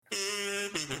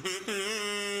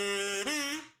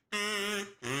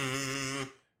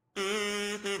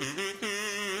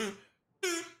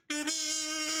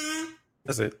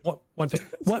That's it. One fist.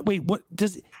 What? Wait. What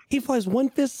does he flies? One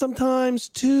fist sometimes.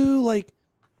 Two. Like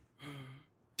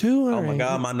two. Oh my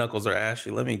god, my knuckles are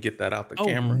ashy. Let me get that out the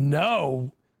camera.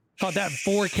 No. Caught that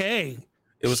 4K.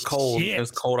 It was cold. Shit. It was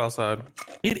cold outside.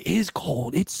 It is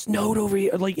cold. It snowed over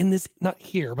here, like in this, not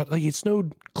here, but like it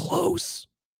snowed close.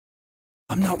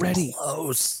 I'm not ready.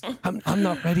 Close. I'm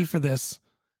not ready for this.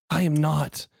 I am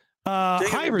not.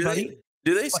 Hi everybody.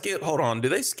 Do they skip? Hold on. Do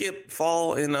they skip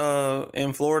fall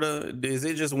in Florida? Is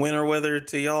it just winter weather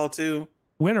to y'all too?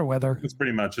 Winter weather. It's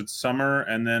pretty much. It's summer,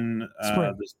 and then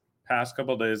Spring. this past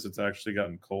couple of days, it's actually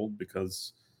gotten cold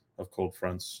because of cold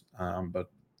fronts.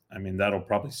 But I mean, that'll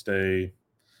probably stay.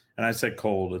 And I say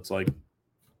cold, it's like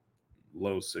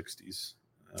low 60s.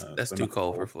 That's so too not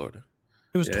cold for Florida.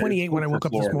 It was 28 when I woke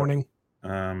up this morning.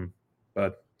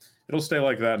 But it'll stay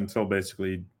like that until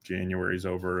basically January's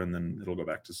over, and then it'll go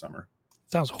back to summer.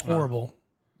 Sounds horrible.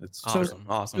 It's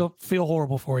awesome. Feel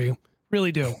horrible for you.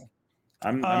 Really do.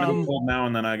 I'm in the cold now,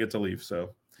 and then I get to leave.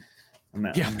 So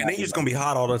yeah, and then you're just gonna be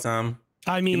hot all the time.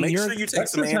 I mean, make sure you take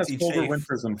some anti-chafe. Colder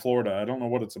winters in Florida. I don't know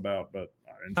what it's about, but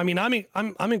I mean, I'm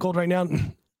in cold right now.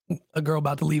 A girl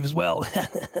about to leave as well.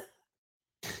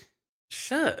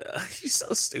 Shut up. You're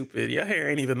so stupid. Your hair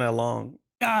ain't even that long.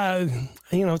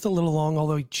 It's a little long,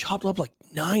 although he chopped up like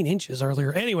 9 inches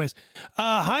earlier. Anyways,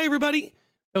 hi everybody.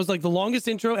 That was like the longest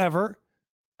intro ever.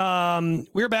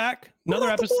 We're back. Another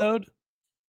episode.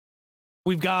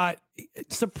 We've got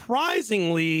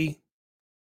surprisingly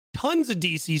tons of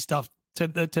DC stuff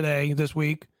today, this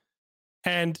week.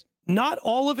 And not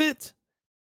all of it.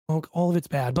 Well, all of it's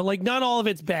bad, but like not all of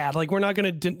it's bad. Like we're not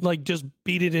going to like just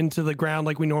beat it into the ground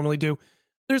like we normally do.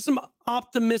 There's some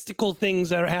optimistical things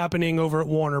that are happening over at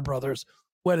Warner Brothers.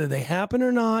 Whether they happen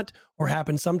or not, or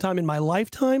happen sometime in my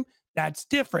lifetime, that's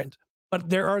different. But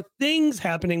there are things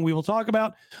happening we will talk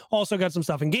about. Also got some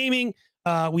stuff in gaming.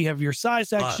 We have your size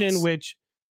section, which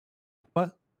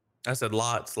what? I said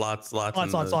lots.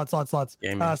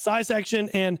 Size section,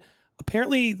 and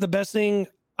apparently the best thing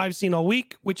I've seen all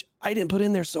week, which I didn't put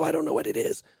in there, so I don't know what it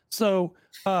is. So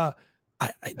I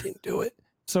didn't do it.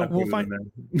 So we'll find.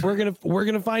 We're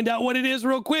gonna find out what it is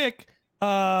real quick.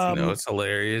 It's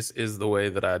hilarious is the way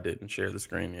that I didn't share the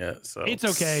screen yet. So it's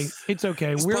okay. It's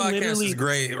okay. This podcast is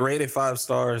great. Rated 5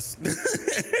 stars.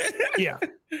 Yeah.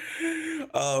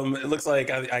 It looks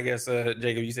like I guess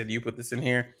Jacob, you said you put this in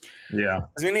here. Yeah.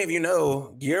 As many of you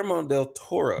know, Guillermo del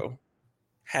Toro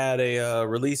had a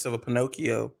release of a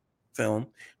Pinocchio film.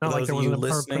 Not like there wasn't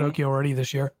a Pinocchio already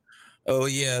this year. Oh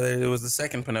yeah, there was the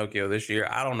second Pinocchio this year.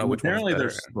 I don't know which one. Apparently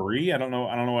there's 3. I don't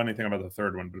know anything about the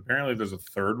third one, but apparently there's a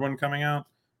third one coming out.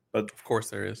 But of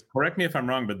course there is. Correct me if I'm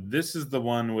wrong, but this is the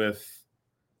one with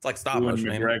it's like stop motion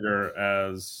McGregor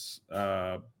as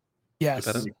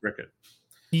yes, Jimmy Cricket.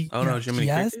 No, Jimmy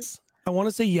Cricket? I want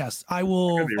to say yes. I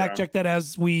will fact check that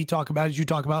as you talk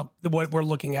about what we're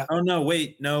looking at. Oh no,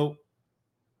 wait, no.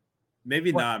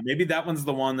 Maybe not. Maybe that one's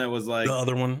the one that was like the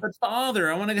other one. But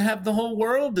Father, I want to have the whole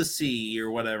world to see or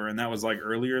whatever, and that was like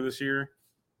earlier this year.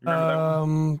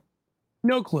 No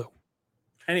clue.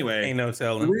 Anyway, ain't no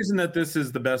telling. The reason that this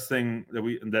is the best thing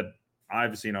that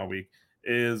I've seen all week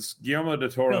is Guillermo del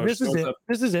Toro. No, this is it.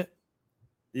 This is it.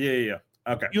 Yeah.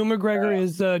 Okay. Ewan McGregor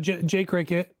is Jay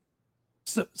Cricket.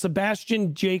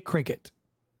 Sebastian J. Cricket.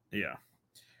 Yeah.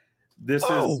 This is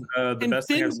the best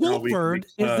thing I've seen all week. Wolford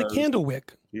is the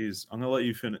Candlewick. Jeez, I'm gonna let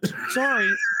you finish. Sorry,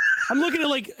 I'm looking at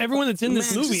like everyone that's in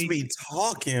this movie. Just be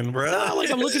talking, bro. No, like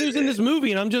I'm looking who's in this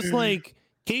movie, and I'm just like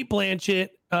Kate Blanchett,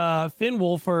 Finn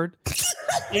Wolford,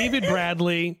 David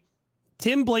Bradley,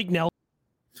 Tim Blake Nelson.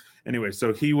 Anyway,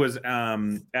 so he was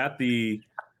at the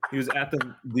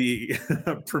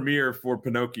premiere for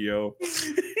Pinocchio,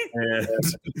 and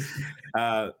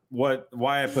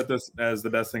why I put this as the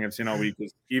best thing I've seen all week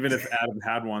is even if Adam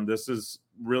had one, this is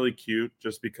really cute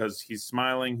just because he's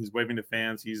smiling, he's waving to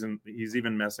fans, he's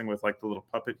even messing with like the little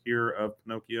puppet here of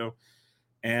Pinocchio.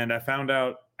 And I found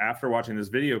out after watching this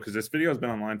video, because this video has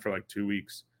been online for like 2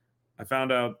 weeks, I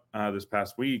found out this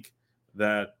past week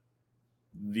that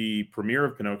the premiere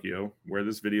of Pinocchio, where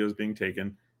this video is being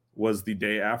taken, was the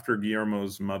day after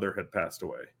Guillermo's mother had passed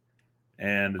away.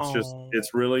 And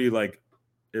it's really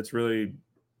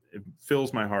it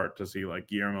fills my heart to see like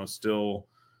Guillermo still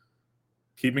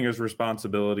keeping his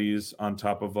responsibilities on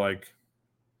top of like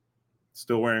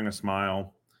still wearing a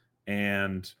smile.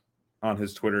 And on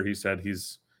his Twitter, he said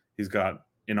he's got,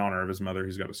 in honor of his mother,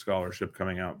 he's got a scholarship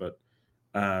coming out. But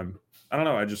I don't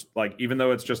know. I just like, even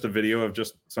though it's just a video of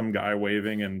just some guy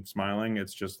waving and smiling,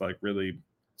 it's just like really,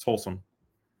 it's wholesome.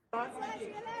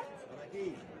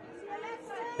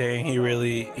 Dang, he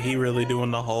really doing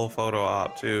the whole photo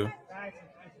op too.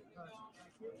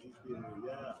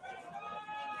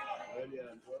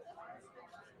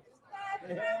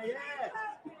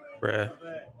 Bruh.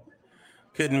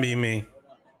 Couldn't be me.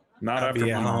 Not I'd after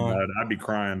be at my home. bed. I'd be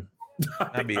crying.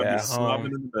 I'd be at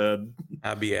sobbing home. in bed.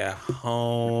 I'd be at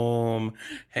home.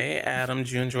 Hey, Adam,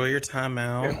 did you enjoy your time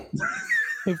out?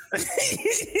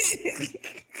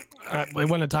 I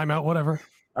went a timeout, whatever.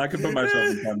 I could put myself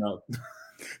in timeout.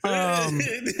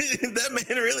 That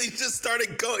man really just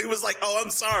started going. He was like, "Oh, I'm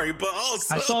sorry," but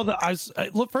also I saw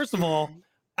look. First of all,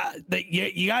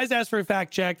 you guys asked for a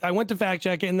fact check. I went to fact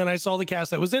check it, and then I saw the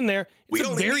cast that was in there. It's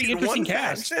a very interesting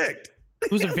cast. It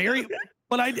was a very,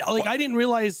 but I didn't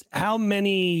realize how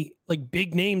many like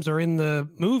big names are in the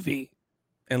movie.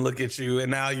 And look at you,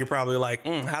 and now you're probably like,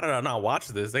 "How did I not watch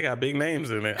this? They got big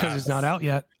names in it." Because it's not out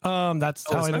yet. That's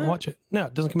how I didn't watch it. No,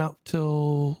 it doesn't come out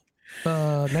till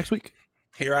next week.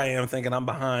 Here I am thinking I'm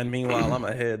behind. Meanwhile, I'm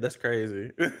ahead. That's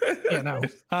crazy. Yeah, no.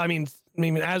 I mean,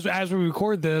 as we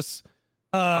record this,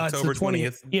 October it's the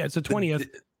 20th. Yeah, it's the 20th.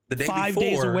 The day 5 before,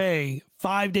 days away.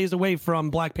 5 days away from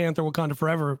Black Panther: Wakanda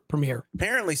Forever premiere.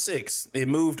 Apparently 6. It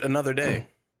moved another day.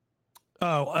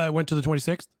 Oh, I went to the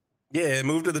 26th. Yeah, it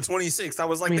moved to the 26th. I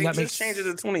was like, they just changed it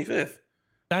to the 25th.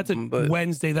 That's a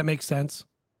Wednesday. That makes sense.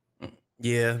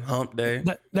 Yeah, hump day.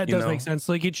 That does make sense.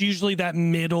 Like it's usually that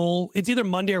middle. It's either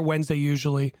Monday or Wednesday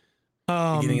usually.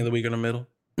 Beginning of the week in the middle.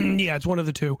 Yeah, it's one of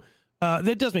the two.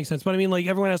 That does make sense. But I mean, like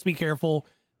everyone has to be careful.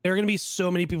 There are going to be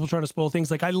so many people trying to spoil things.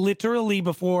 Like I literally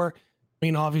before, I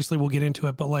mean, obviously we'll get into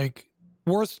it, but like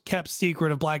worst kept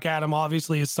secret of Black Adam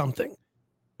obviously is something,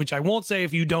 which I won't say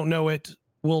if you don't know it.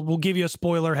 We'll give you a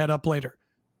spoiler head up later.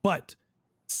 But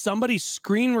somebody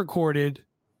screen recorded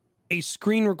a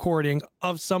screen recording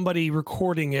of somebody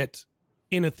recording it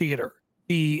in a theater,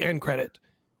 the end credit.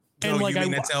 And like, you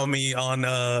mean to tell me on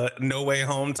No Way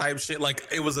Home type shit? Like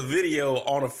it was a video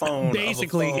on a phone.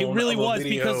 Basically, it really was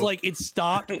because like it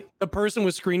stopped. The person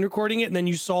was screen recording it, and then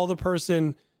you saw the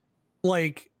person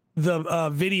like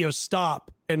the video stop,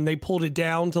 and they pulled it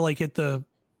down to like hit the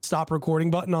stop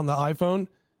recording button on the iPhone.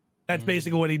 That's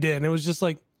basically what he did. And it was just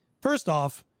like, first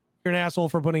off, you're an asshole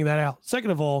for putting that out.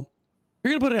 Second of all,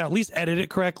 you're gonna put it out, at least edit it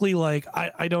correctly. Like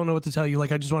I don't know what to tell you.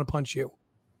 Like I just want to punch you.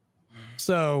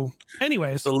 So,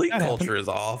 anyways, the leak culture is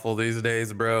awful these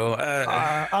days, bro.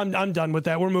 I'm done with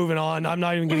that. We're moving on. I'm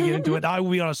not even gonna get into it. I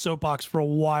will be on a soapbox for a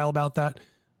while about that.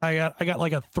 I got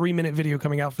like a 3-minute video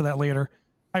coming out for that later.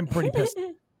 I'm pretty pissed.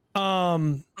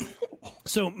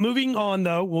 So moving on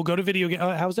though, we'll go to video game.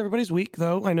 How's everybody's week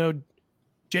though? I know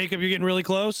Jacob, you're getting really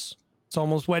close. It's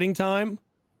almost wedding time.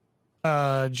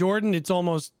 Jordan, it's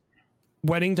almost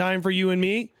wedding time for you and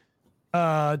me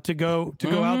to go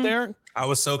out there. I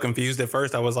was so confused at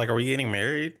first. I was like, "Are we getting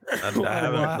married?" I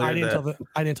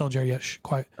didn't tell Jerry yet. Shh,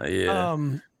 quiet. Yeah.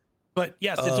 But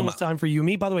yes, it's almost time for you and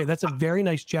me. By the way, that's a very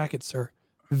nice jacket, sir.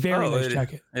 Very nice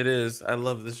jacket. It is. I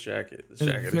love this jacket. This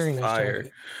jacket is fire.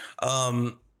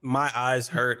 Nice my eyes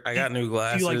hurt. I got new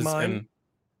glasses. Do you like mine? And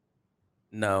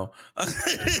no. I'm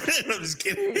just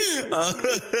kidding.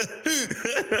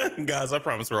 Guys, I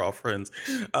promise we're all friends.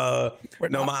 No,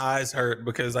 my eyes hurt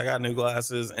because I got new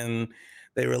glasses and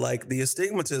they were like, the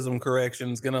astigmatism correction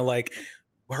is going to like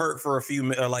hurt for a few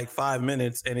like 5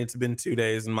 minutes. And it's been 2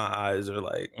 days and my eyes are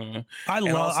like, I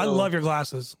love your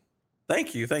glasses.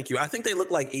 Thank you. I think they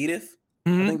look like Edith.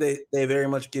 I think they very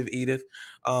much give Edith.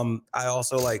 I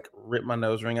also like ripped my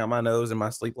nose ring out my nose in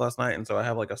my sleep last night, and so I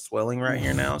have like a swelling right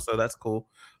here now, so that's cool.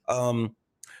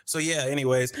 So yeah,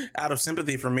 anyways, out of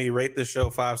sympathy for me, rate this show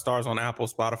 5 stars on Apple,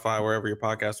 Spotify, wherever your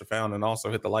podcasts are found, and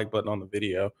also hit the like button on the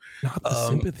video. Not the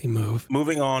sympathy move.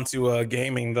 Moving on to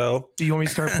gaming though. Do you want me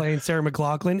to start playing Sarah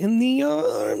McLachlan in the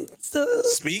arms?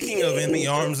 Speaking of In the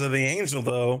Arms of the Angel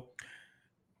though,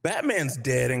 Batman's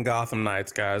dead in Gotham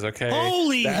Knights, guys. Okay.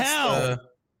 Holy hell.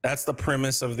 That's the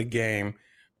premise of the game.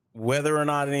 Whether or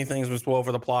not anything's been spoiled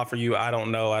for the plot for you, I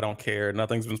don't know. I don't care.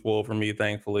 Nothing's been spoiled for me,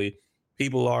 thankfully.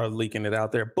 People are leaking it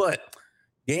out there. But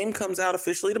game comes out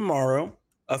officially tomorrow.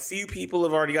 A few people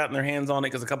have already gotten their hands on it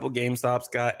because a couple of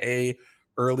GameStops got a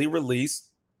early release.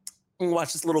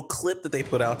 Watch this little clip that they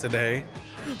put out today.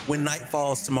 When night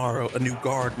falls tomorrow, a new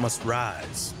guard must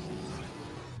rise.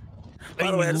 By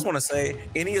the way, I just want to say,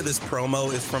 any of this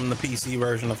promo is from the PC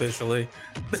version officially.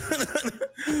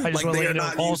 I just want to let you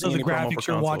know, also the graphics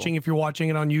you're watching, if you're watching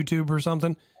it on YouTube or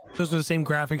something, those are the same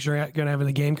graphics you're going to have in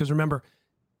the game. Because remember,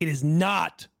 it is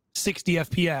not 60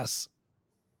 FPS.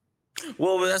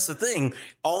 Well, that's the thing.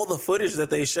 All the footage that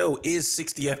they show is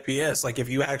 60 FPS. Like if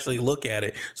you actually look at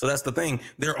it. So that's the thing.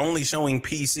 They're only showing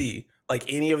PC. Like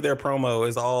any of their promo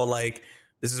is all like,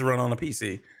 this is run on a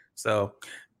PC. So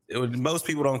most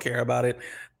people don't care about it.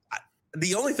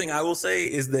 The only thing I will say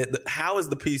is that how is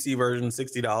the PC version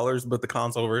 $60, but the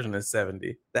console version is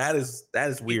 $70? That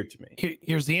is weird to me.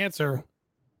 Here's the answer.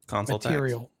 Console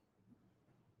material.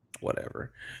 tax.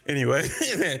 Whatever. Anyway,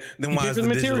 then why is the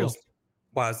digital?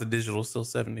 Why is the digital still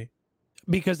 70?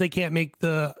 Because they can't make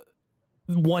the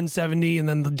 170 and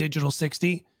then the digital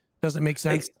 60. Doesn't make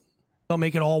sense. They'll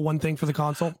make it all one thing for the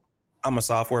console. I'm a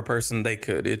software person. They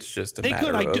could. It's just a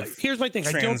matter of here's my thing.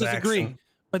 I don't disagree.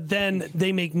 But then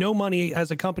they make no money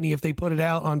as a company if they put it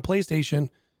out on PlayStation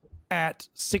at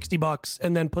 $60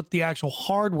 and then put the actual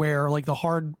hardware, like the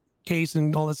hard case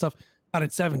and all that stuff, out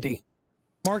at 70.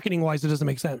 Marketing wise, it doesn't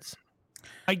make sense.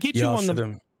 I get you on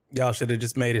the. Y'all should have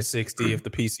just made it 60 if the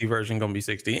PC version gonna be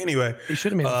 60. Anyway, they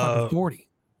should have made it fucking 40.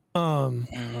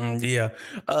 Yeah.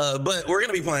 But we're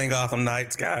gonna be playing Gotham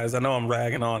Knights, guys. I know I'm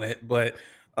ragging on it, but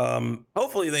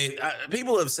hopefully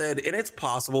people have said, and it's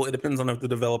possible. It depends on if the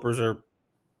developers are.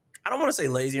 I don't want to say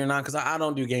lazy or not because I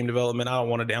don't do game development. I don't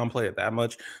want to downplay it that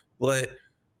much, but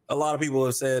a lot of people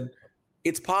have said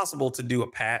it's possible to do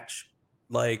a patch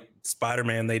like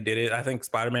Spider-Man. They did it. I think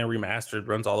Spider-Man Remastered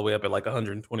runs all the way up at like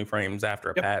 120 frames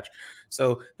after a patch.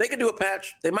 So they could do a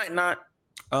patch. They might not.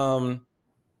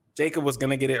 Jacob was going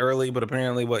to get it early, but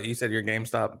apparently what you said, your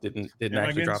GameStop didn't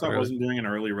actually drop it early. Wasn't doing an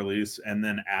early release. And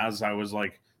then as I was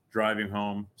like driving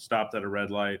home, stopped at a red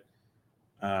light,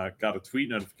 got a tweet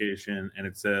notification and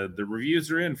it said the reviews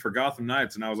are in for Gotham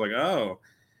Knights, and I was like, oh,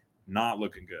 not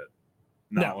looking good,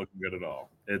 looking good at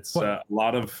all. It's a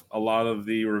lot of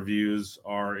the reviews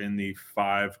are in the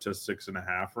 5 to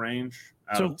 6.5 range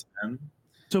out of 10.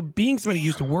 So being somebody who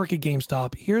used to work at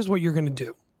GameStop, here's what you're going to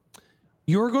do.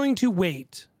 You're going to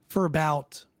wait for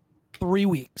about 3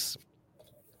 weeks,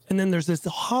 and then there's this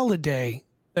holiday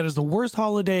that is the worst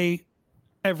holiday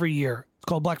every year. It's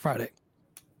called Black Friday.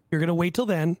 You're going to wait till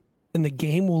then, and the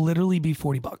game will literally be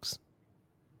 $40.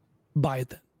 Buy it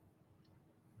then.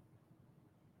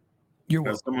 You're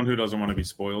welcome. As someone who doesn't want to be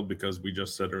spoiled, because we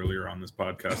just said earlier on this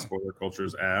podcast, spoiler culture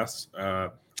is ass.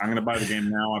 I'm going to buy the game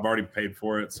now. I've already paid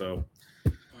for it. So,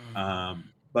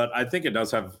 but I think it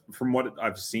does have, from what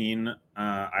I've seen,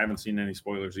 I haven't seen any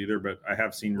spoilers either, but I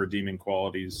have seen redeeming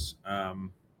qualities,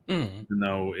 even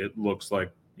though it looks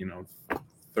like,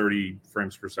 30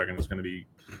 frames per second is going to be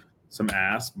some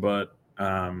ass, but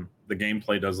the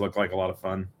gameplay does look like a lot of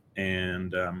fun,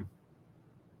 and I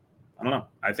don't know.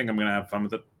 I think I'm gonna have fun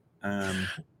with it.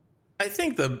 I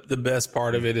think the best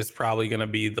part of it is probably going to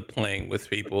be the playing with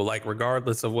people, like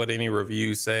regardless of what any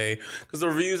reviews say, because the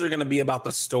reviews are going to be about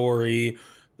the story,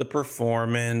 the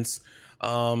performance,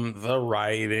 the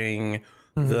writing,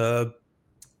 the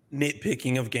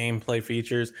nitpicking of gameplay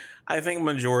features. I think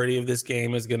majority of this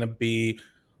game is going to be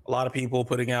a lot of people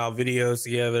putting out videos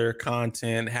together,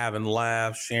 content, having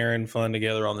laughs, sharing fun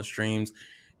together on the streams.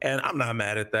 And I'm not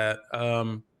mad at that.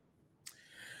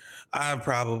 I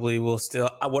probably will still,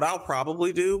 what I'll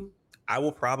probably do, I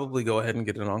will probably go ahead and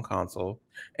get it on console.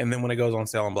 And then when it goes on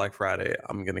sale on Black Friday,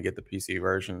 I'm going to get the PC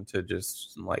version to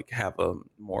just like have a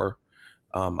more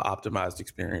optimized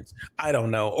experience. I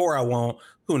don't know, or I won't.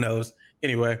 Who knows?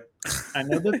 Anyway, I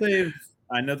know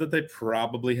that they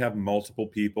probably have multiple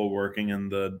people working in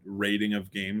the rating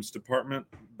of games department,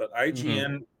 but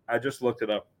IGN, I just looked it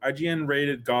up. IGN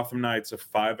rated Gotham Knights a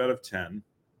 5 out of 10.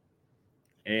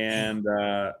 And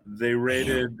they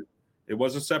rated, it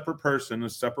was a separate person, a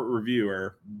separate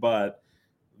reviewer, but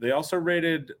they also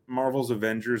rated Marvel's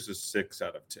Avengers a 6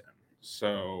 out of 10.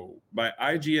 So by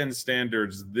IGN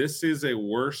standards, this is a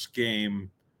worse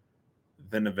game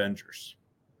than Avengers.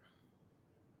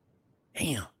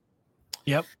 Damn.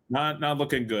 Yep. Not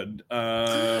looking good. So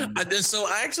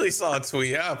I actually saw a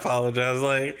tweet. I apologize,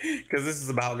 because this is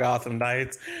about Gotham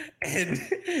Knights, and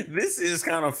this is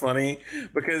kind of funny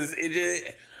because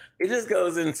it just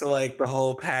goes into like the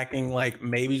whole packing, like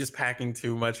maybe just packing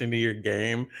too much into your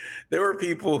game. There were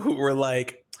people who were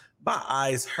like, my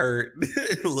eyes hurt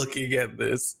looking at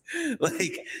this.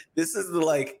 Like, this is the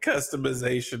like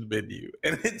customization menu,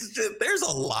 and it's just there's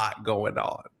a lot going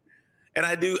on. And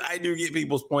I do get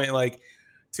people's point, like,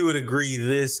 to a degree,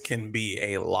 this can be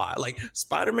a lot. Like,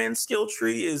 Spider-Man skill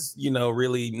tree is,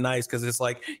 really nice because it's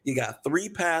like you got 3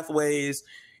 pathways,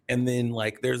 and then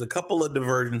like there's a couple of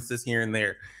divergences here and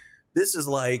there. This is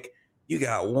like you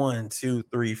got 1, 2,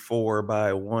 3, 4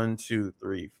 by 1, 2,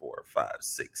 3, 4, 5,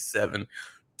 6, 7,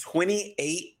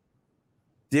 28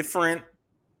 different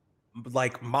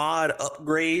like mod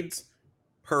upgrades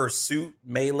per suit,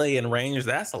 melee, and range.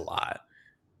 That's a lot.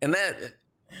 And that,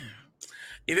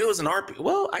 if it was an RPG,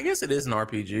 well, I guess it is an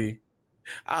RPG.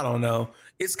 I don't know.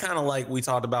 It's kind of like we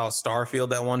talked about Starfield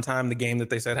that one time, the game that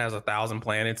they said has 1,000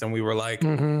 planets, and we were like,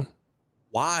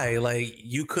 why? Like,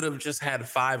 you could have just had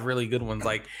 5 really good ones.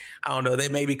 Like, I don't know. They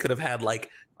maybe could have had like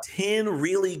 10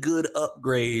 really good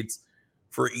upgrades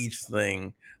for each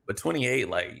thing. But 28,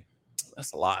 like,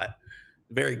 that's a lot.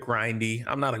 Very grindy.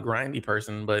 I'm not a grindy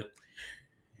person, but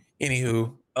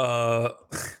anywho,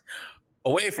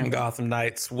 away from Gotham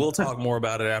Knights, we'll talk more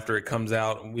about it after it comes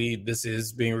out. This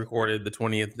is being recorded the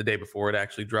 20th, the day before it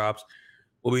actually drops.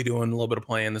 We'll be doing a little bit of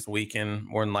playing this weekend,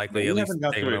 more than likely. We at least haven't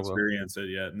got to experience it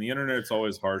yet, and the internet's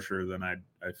always harsher than I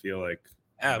feel like.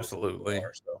 Absolutely.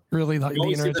 So. Really, like the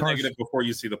internet's see the harsh. negative before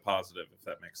you see the positive, if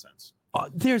that makes sense.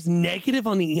 There's negative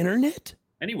on the internet?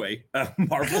 Anyway,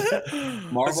 Marvel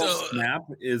Snap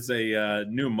is a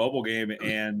new mobile game,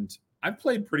 and I've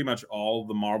played pretty much all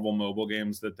the Marvel mobile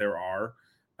games that there are.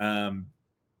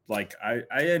 Like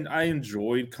I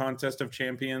enjoyed Contest of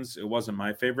Champions. It wasn't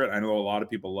my favorite. I know a lot of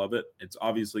people love it. It's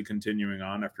obviously continuing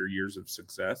on after years of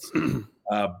success.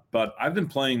 But I've been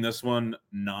playing this one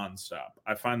nonstop.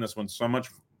 I find this one so much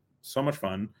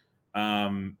fun.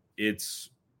 It's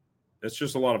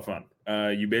just a lot of fun.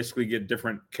 You basically get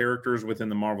different characters within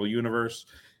the Marvel universe,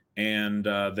 and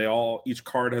each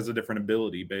card has a different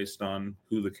ability based on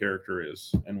who the character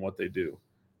is and what they do,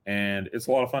 and it's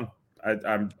a lot of fun.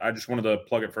 I just wanted to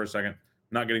plug it for a second.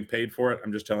 I'm not getting paid for it.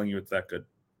 I'm just telling you it's that good.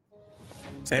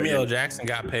 Samuel L. Jackson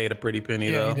got paid a pretty penny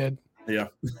though. He did. Yeah.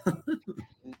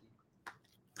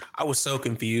 I was so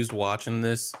confused watching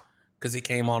this because he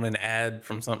came on an ad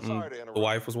from something the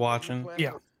wife was watching.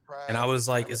 Yeah. And I was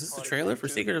like, is this the trailer for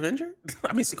Secret Avenger?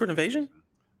 Secret Invasion?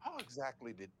 How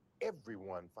exactly did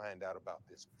everyone find out about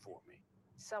this before me?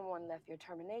 Someone left your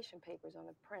termination papers on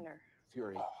the printer.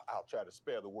 Fury, I'll try to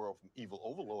spare the world from evil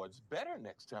overlords better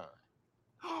next time.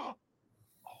 Oh,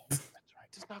 that's right.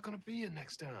 It's not going to be a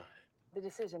next time. The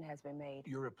decision has been made.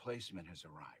 Your replacement has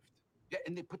arrived. Yeah,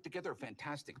 and they put together a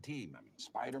fantastic team. I mean,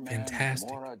 Spider-Man, Fantastic.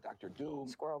 Gamora, Dr. Doom.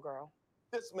 Squirrel Girl.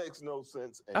 This makes no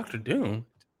sense. Dr. Doom?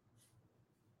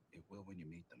 It will when you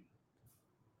meet them.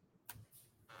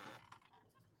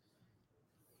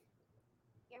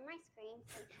 You're my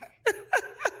screensaver.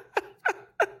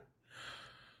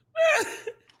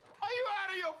 Are you out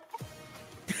of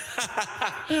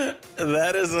your...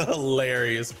 That is a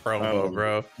hilarious promo,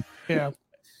 bro. Yeah.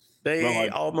 They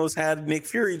almost had Nick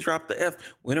Fury drop the F.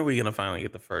 When are we going to finally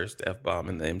get the first F-bomb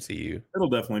in the MCU? It'll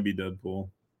definitely be Deadpool.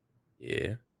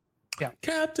 Yeah. Yeah.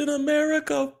 Captain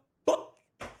America.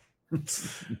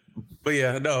 But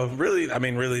yeah, no, really,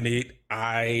 really neat.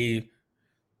 I'm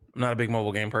not a big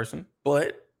mobile game person,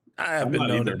 but I have been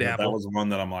known to dabble. That was one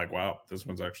that I'm like, wow, this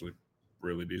one's actually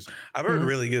really decent. I've heard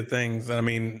really good things. I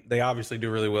mean, they obviously do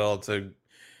really well to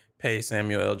pay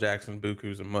Samuel L. Jackson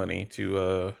bukus of money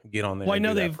to get on there. Well, I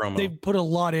know they've put a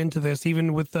lot into this,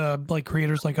 even with like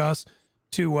creators like us,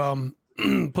 to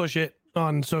push it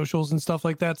on socials and stuff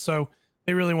like that. So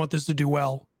they really want this to do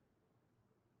well.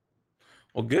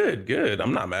 Well, good.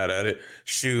 I'm not mad at it.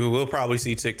 Shoot, we'll probably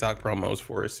see TikTok promos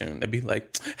for it soon. They'd be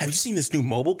like, have you seen this new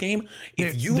mobile game?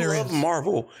 If you love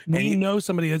Marvel. We know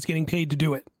somebody that's getting paid to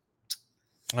do it.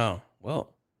 Oh,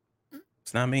 well,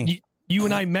 it's not me. You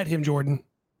and I met him, Jordan.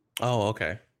 Oh,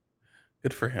 okay.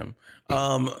 Good for him.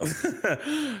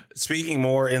 Speaking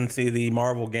more into the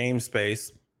Marvel game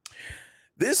space,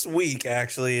 this week,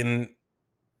 actually, and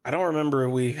I don't remember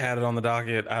if we had it on the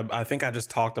docket. I think I just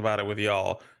talked about it with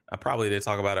y'all. I probably did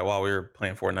talk about it while we were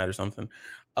playing Fortnite or something.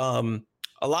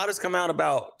 A lot has come out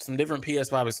about some different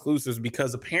PS5 exclusives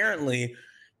because apparently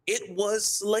it was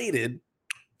slated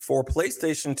for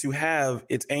PlayStation to have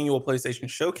its annual PlayStation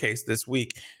Showcase this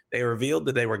week. They revealed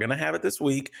that they were going to have it this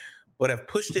week, but have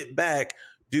pushed it back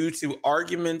due to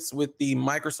arguments with the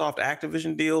Microsoft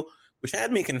Activision deal, which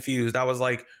had me confused. I was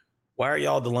like, why are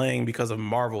y'all delaying because of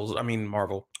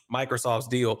Microsoft's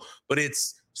deal? But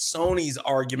it's Sony's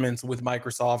arguments with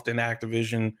Microsoft and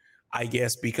Activision, I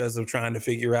guess, because of trying to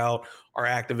figure out are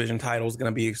Activision titles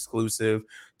going to be exclusive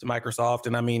to Microsoft.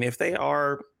 And I mean, if they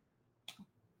are,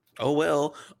 oh,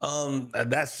 well,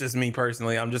 that's just me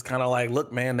personally. I'm just kind of like,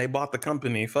 look, man, they bought the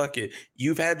company. Fuck it.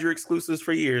 You've had your exclusives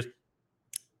for years.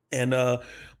 And,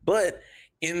 but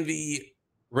in the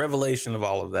revelation of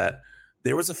all of that,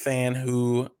 there was a fan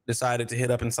who decided to hit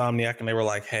up Insomniac and they were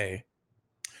like, hey,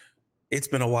 it's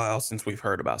been a while since we've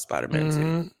heard about Spider-Man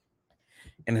 2.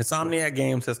 And Insomniac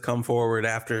Games has come forward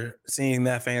after seeing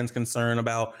that fan's concern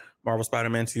about Marvel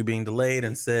Spider-Man 2 being delayed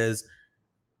and says,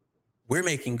 we're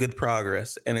making good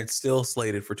progress and it's still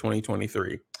slated for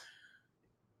 2023.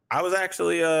 I was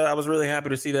actually, I was really happy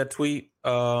to see that tweet.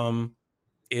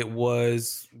 It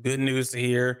was good news to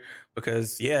hear.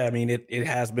 because yeah, I mean it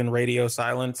has been radio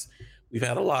silence. We've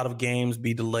had a lot of games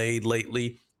be delayed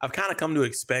lately. I've kind of come to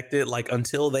expect it, like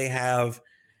until they have,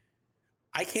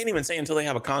 I can't even say until they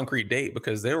have a concrete date,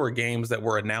 because there were games that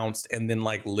were announced and then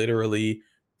like literally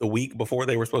the week before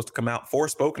they were supposed to come out.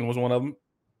 Forspoken was one of them.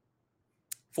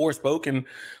 Forspoken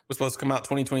was supposed to come out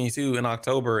 2022 in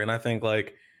October, and I think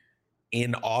like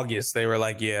in August they were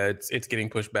like, yeah, it's getting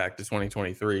pushed back to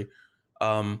 2023.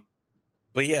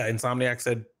 But yeah, Insomniac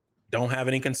said, don't have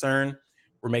any concern.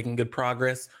 We're making good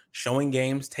progress. Showing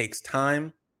games takes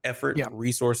time, effort, Yeah.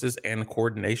 resources, and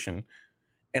coordination.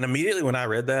 And immediately when I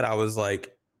read that, I was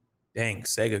like, dang,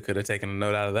 Sega could have taken a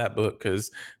note out of that book,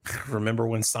 because remember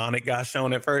when Sonic got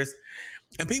shown at first?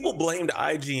 And people blamed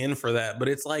IGN for that, but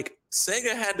it's like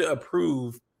Sega had to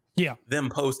approve them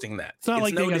posting that. It's not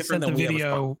like no they got different sent the than we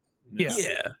have a video. Yeah.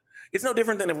 yeah. It's no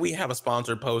different than if we have a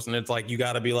sponsored post and it's like, you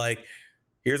got to be like,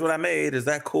 here's what I made. Is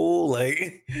that cool?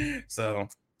 Like, so.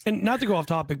 And not to go off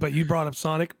topic, but you brought up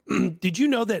Sonic. Did you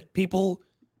know that people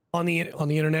on the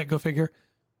internet, go figure,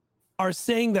 are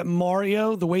saying that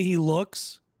Mario, the way he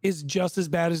looks, is just as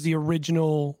bad as the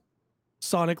original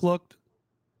Sonic looked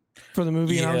for the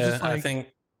movie? Yeah, And I was just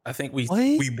like, I think what?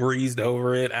 we breezed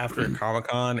over it after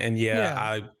Comic-Con, and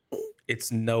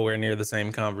it's nowhere near the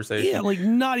same conversation. Yeah, like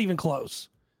not even close.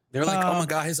 They're like, oh my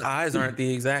god, his eyes aren't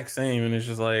the exact same, and it's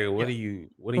just like, what do you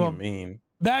mean?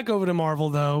 Back over to Marvel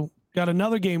though, got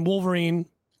another game, Wolverine,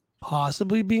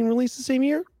 possibly being released the same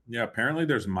year. Yeah, apparently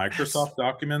there's Microsoft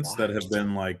documents that have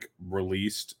been like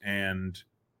released, and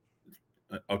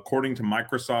according to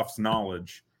Microsoft's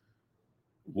knowledge,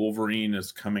 Wolverine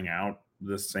is coming out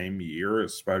the same year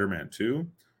as Spider-Man 2.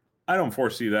 I don't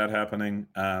foresee that happening.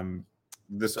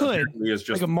 This apparently is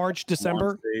just like a March,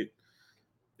 December.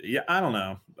 Yeah, I don't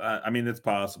know. I mean, it's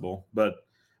possible, but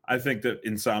I think that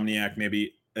Insomniac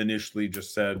maybe initially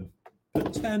just said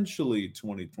potentially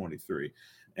 2023,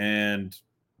 and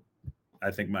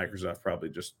I think Microsoft probably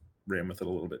just ran with it a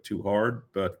little bit too hard.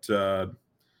 But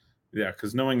yeah,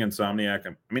 because knowing Insomniac,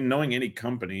 I mean, knowing any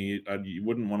company, you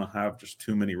wouldn't want to have just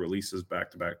too many releases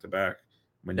back to back to back.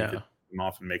 When you could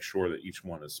often make sure that each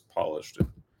one is polished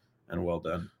and well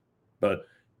done. But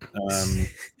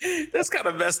that's kind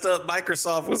of messed up.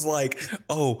 Microsoft was like,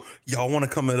 oh, y'all want to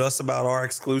come at us about our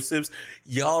exclusives?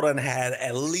 Y'all done had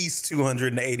at least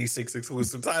 286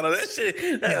 exclusive titles. That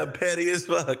shit petty as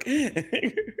fuck.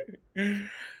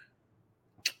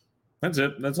 That's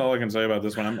it. That's all I can say about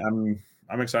this one.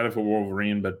 I'm excited for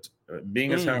Wolverine, but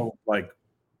being as how like,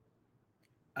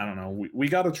 I don't know, we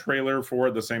got a trailer for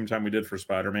it the same time we did for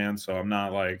Spider-Man, so I'm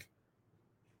not like,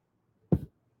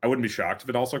 I wouldn't be shocked if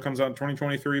it also comes out in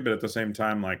 2023, but at the same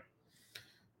time, like,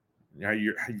 how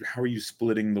are you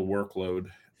splitting the workload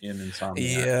in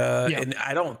Insomniac? Yeah, and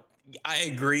I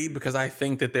agree, because I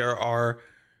think that there are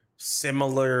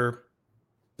similar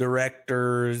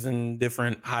directors and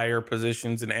different higher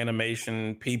positions in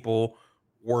animation people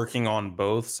working on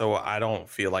both, so I don't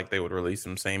feel like they would release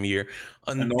them same year.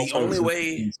 And the only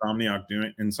way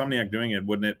Insomniac doing it,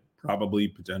 wouldn't it probably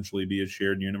potentially be a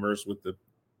shared universe with the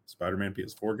Spider-Man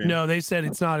PS4 game? No, they said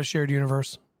it's not a shared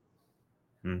universe.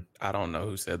 I don't know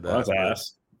who said that. Well,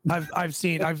 that's ass. I've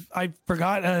seen. I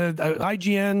forgot.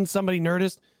 IGN, somebody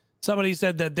Nerdist, somebody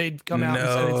said that they'd come out and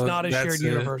said it's not a shared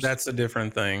universe. That's a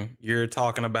different thing. You're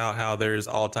talking about how there's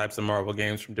all types of Marvel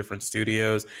games from different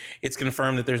studios. It's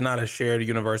confirmed that there's not a shared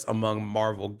universe among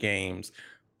Marvel games,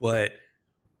 but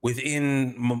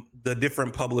within the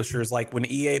different publishers, like when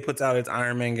EA puts out its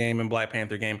Iron Man game and Black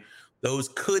Panther game, those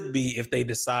could be, if they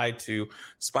decide to.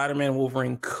 Spider-Man,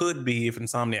 Wolverine could be if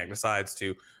Insomniac decides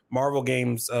to. Marvel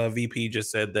Games VP just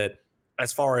said that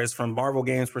as far as from Marvel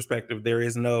Games perspective, there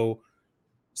is no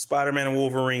Spider-Man and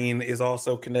Wolverine is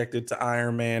also connected to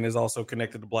Iron Man, is also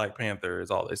connected to Black Panther,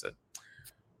 is all they said.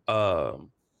 The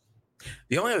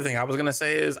only other thing I was going to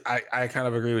say is I kind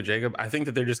of agree with Jacob. I think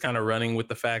that they're just kind of running with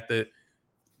the fact that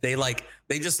they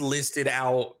just listed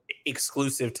out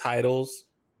exclusive titles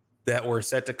that were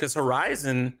set to, because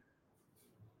Horizon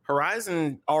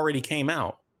already came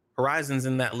out. Horizon's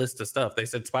in that list of stuff. They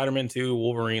said Spider-Man 2,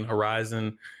 Wolverine,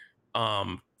 Horizon,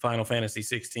 Final Fantasy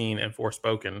 16, and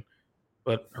Forspoken.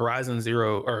 But Horizon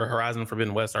Zero or Horizon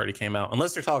Forbidden West already came out.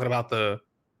 Unless they're talking about the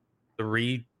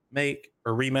remake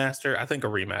or remaster. I think a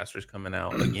remaster is coming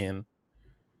out again.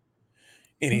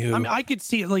 Anywho, I mean, I could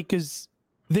see it, like, because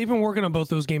they've been working on both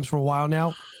those games for a while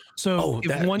now. So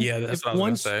if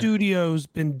one studio's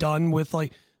been done with,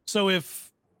 like, so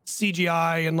if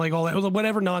CGI and like all that,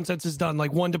 whatever nonsense is done,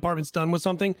 like one department's done with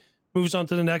something, moves on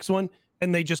to the next one,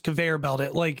 and they just conveyor belt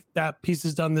it. Like that piece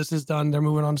is done, this is done, they're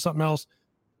moving on to something else.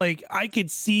 Like I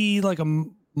could see like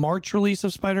March release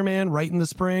of Spider-Man right in the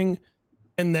spring,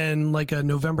 and then like a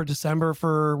November, December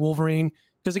for Wolverine,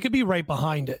 because it could be right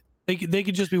behind it. They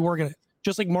could just be working it,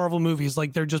 just like Marvel movies,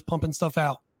 like they're just pumping stuff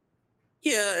out.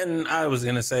 Yeah, and I was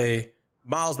gonna say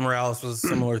Miles Morales was a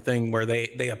similar thing where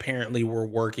they apparently were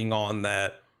working on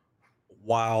that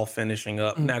while finishing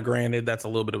up. Now, granted, that's a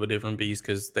little bit of a different beast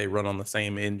because they run on the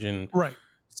same engine, Right.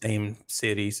 same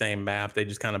city, same map. They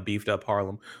just kind of beefed up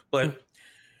Harlem. But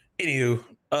anywho,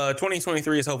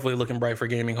 2023 is hopefully looking bright for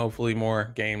gaming. Hopefully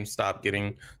more games stop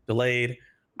getting delayed.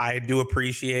 I do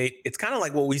appreciate, it's kind of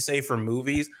like what we say for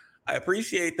movies. I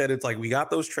appreciate that it's like we got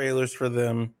those trailers for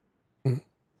them.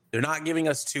 They're not giving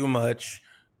us too much.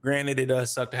 Granted, it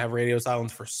does suck to have radio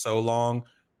silence for so long,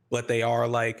 but they are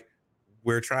like,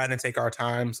 we're trying to take our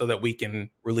time so that we can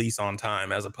release on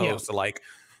time, as opposed to like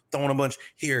throwing a bunch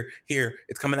here,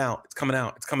 it's coming out,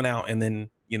 and then,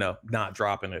 you know, not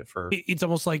dropping it for. It's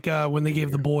almost like when they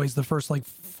gave The Boys the first like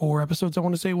 4 episodes, I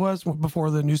want to say it was, before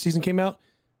the new season came out,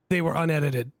 they were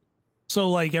unedited. So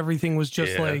like everything was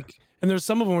just like, and there's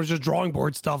some of them was just drawing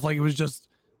board stuff, like it was just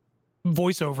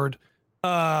voiceovered.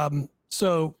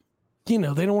 So, you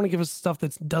know, they don't want to give us stuff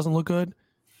that doesn't look good,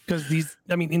 because these,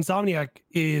 I mean, Insomniac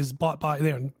is bought by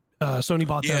them. Sony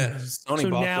bought them. Sony so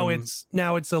bought now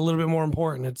them. it's a little bit more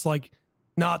important. It's like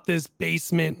not this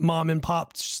basement mom and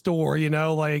pop store, you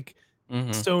know, like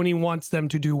Sony wants them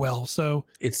to do well. So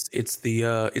it's the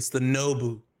Nobu. It's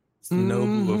the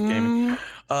Nobu of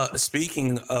gaming.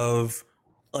 Speaking of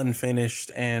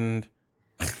unfinished and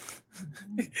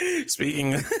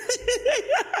speaking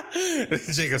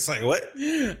Jacob's like, what?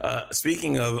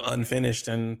 Speaking of unfinished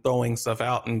and throwing stuff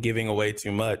out and giving away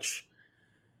too much,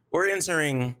 we're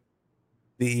entering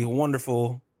the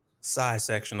wonderful side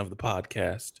section of the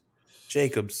podcast,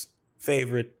 Jacob's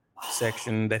favorite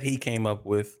section that he came up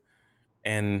with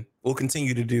and will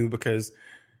continue to do, because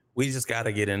we just got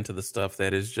to get into the stuff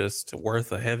that is just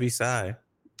worth a heavy sigh.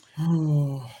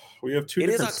 We have two. It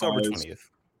is different October size. 20th,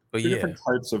 but Two yeah, different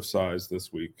types of size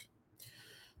this week.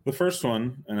 The first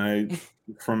one, and I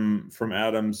from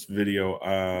Adam's video,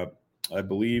 I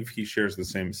believe he shares the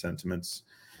same sentiments.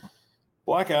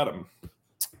 Black Adam.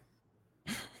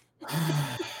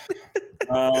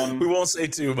 we won't say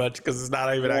too much because it's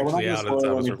not even actually out at the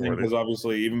time it's recorded. Because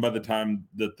obviously, even by the time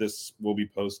that this will be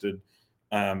posted,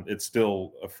 it's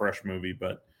still a fresh movie.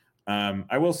 But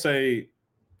I will say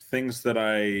things that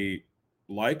I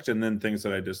liked and then things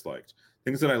that I disliked.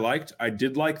 Things that I liked, I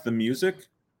did like the music.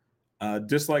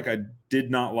 Dislike, I did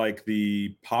not like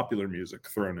the popular music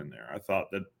thrown in there. I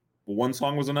thought that one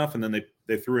song was enough, and then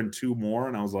they threw in 2 more,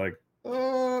 and I was like,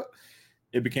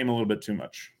 it became a little bit too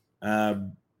much.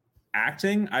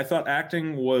 Acting, I thought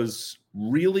acting was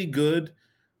really good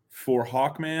for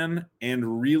Hawkman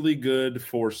and really good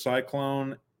for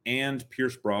Cyclone and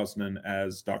Pierce Brosnan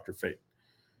as Dr. Fate.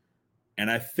 And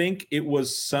I think it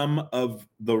was some of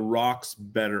The Rock's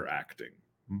better acting,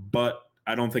 but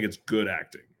I don't think it's good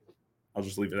acting. I'll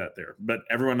just leave it at there. But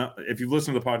everyone, if you've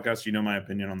listened to the podcast, you know my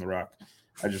opinion on The Rock.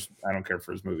 I don't care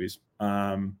for his movies.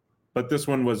 But this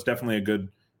one was definitely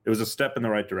it was a step in the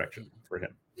right direction for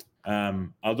him.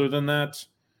 Other than that,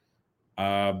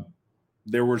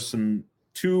 there were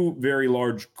 2 very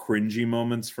large cringy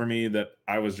moments for me that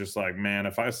I was just like, man,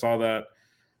 if I saw that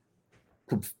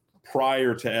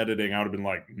prior to editing, I would have been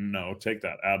like, no, take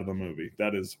that out of the movie.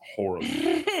 That is horrible.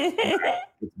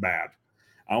 It's bad.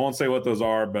 I won't say what those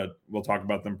are, but we'll talk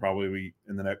about them probably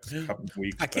in the next couple of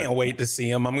weeks. I can't wait to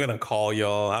see them. I'm going to call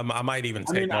y'all. I might even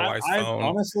take my wife's phone.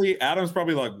 Honestly, Adam's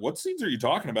probably like, what scenes are you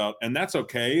talking about? And that's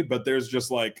okay. But there's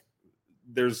just like,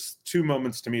 there's 2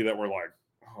 moments to me that were like,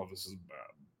 oh, this is bad.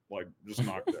 Like, just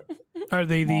knocked it. Are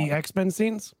they the X-Men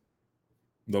scenes?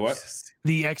 The what?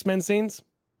 The X-Men scenes?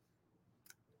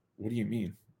 What do you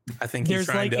mean? I think he's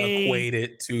trying like to equate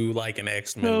it to like an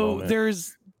X-Men moment.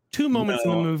 There's 2 moments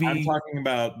in the movie. I'm talking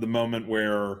about the moment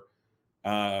where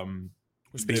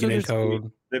speaking in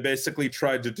code. They basically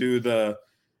tried to do the,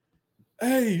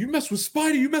 hey, you mess with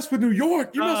Spidey, you mess with New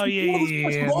York. You mess with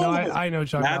yeah. No, I know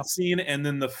that scene, and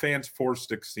then the Fans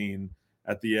 4-stick scene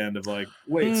at the end of like,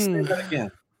 wait, say that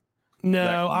again.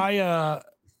 No,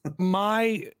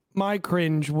 my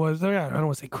cringe was, I don't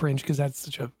want to say cringe because that's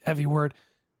such a heavy word.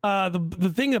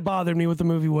 The thing that bothered me with the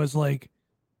movie was like,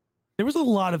 there was a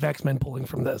lot of X-Men pulling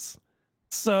from this.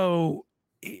 So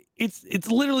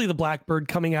it's literally the Blackbird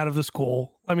coming out of the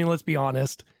school. I mean, let's be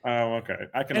honest. Oh, okay.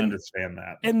 I can understand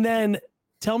that. And then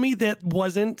tell me that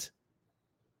wasn't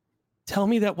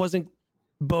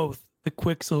both the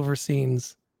Quicksilver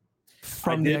scenes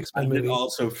from the X-Men movie. I did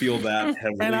also feel that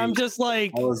heavily. And I'm just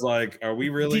like, I was like, are we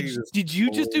really? Did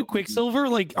you just do Quicksilver?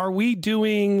 Like, are we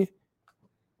doing?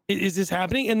 is this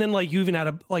happening? And then like you even had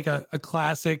a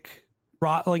classic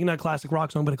rock, like not a classic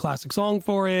rock song, but a classic song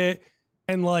for it,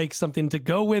 and like something to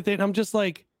go with it. I'm just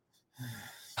like,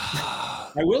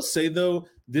 I will say though,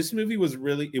 this movie was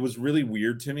really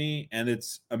weird to me, and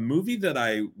it's a movie that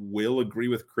I will agree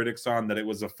with critics on that it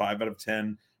was a 5 out of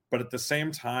 10, but at the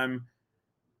same time,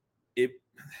 it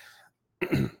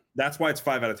that's why it's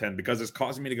 5 out of 10, because it's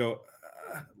causing me to go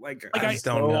I just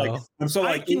don't know. I'm so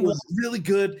like it was really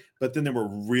good, but then there were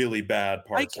really bad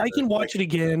parts. I can watch it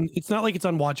again. It's not like it's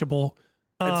unwatchable.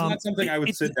 It's not something I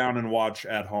would sit down and watch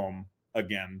at home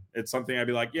again. It's something I'd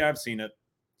be like, yeah, I've seen it.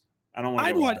 I don't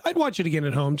want to. I'd watch it again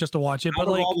at home just to watch it. Out But of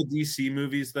like all the DC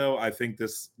movies, though, I think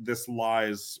this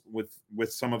lies with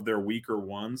some of their weaker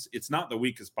ones. It's not the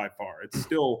weakest by far. It's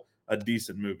still a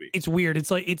decent movie. it's weird.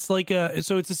 It's like a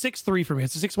so it's a 6.3 for me.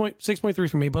 It's a 6.3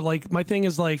 for me. But like my thing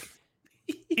is like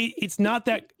it's not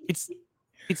that it's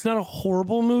not a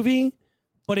horrible movie,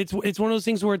 but it's one of those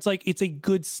things where it's like it's a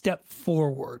good step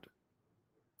forward.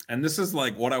 And this is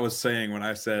like what I was saying when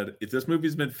I said if this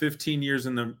movie's been 15 years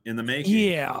in the making,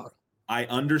 Yeah. I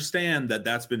understand that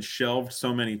that's been shelved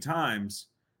so many times,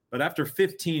 but after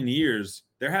 15 years,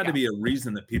 there had to be a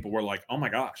reason that people were like, "Oh my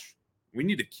gosh, we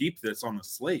need to keep this on the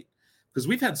slate," because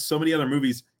we've had so many other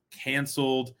movies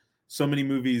canceled, so many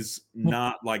movies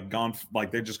not like gone,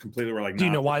 like they just completely were like. Do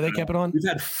you know why they kept it on? We've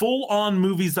had full-on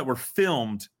movies that were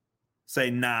filmed say,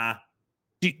 "Nah."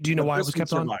 Do you know why it was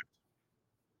kept on?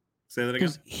 Say that again.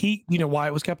 Because you know why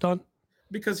it was kept on?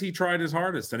 Because he tried his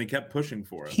hardest and he kept pushing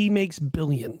for it. He makes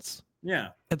billions. Yeah,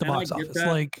 at the box office.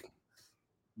 Like,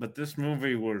 but this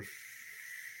movie was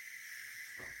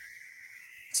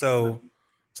so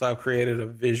I've created a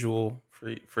visual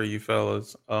for you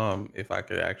fellas. If I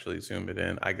could actually zoom it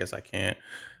in, I guess I can't.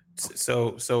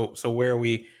 So where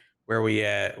we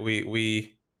at?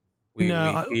 We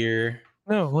here.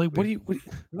 No, like what do you?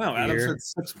 No, Adam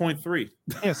said 6.3.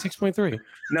 Yeah, 6.3.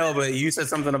 No, but you said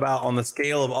something about on the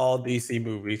scale of all DC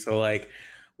movies. So like,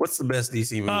 what's the best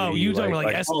DC movie? Oh, you talking about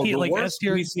like S tier? Like S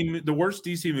tier? The worst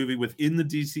DC movie within the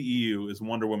DCEU is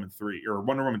Wonder Woman 3 or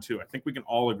Wonder Woman 2. I think we can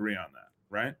all agree on that,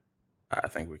 right? I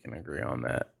think we can agree on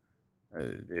that.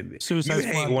 Suicide you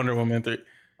Squad. hate Wonder Woman 3.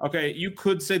 Okay, you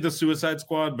could say the Suicide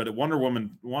Squad, but Wonder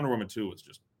Woman 2 was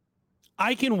just.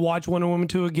 I can watch Wonder Woman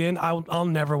 2 again. I'll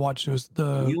never watch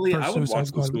the really? first I would Suicide watch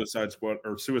Squad.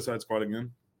 the Suicide Squad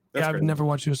again. That's I've never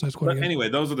watched Suicide Squad but again. Anyway,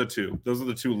 those are the two. Those are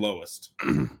the two lowest.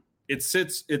 It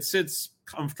sits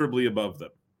comfortably above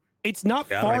them. It's not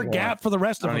far gap for the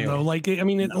rest of them though. Like I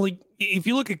mean, like if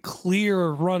you look at clear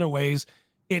runaways,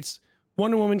 it's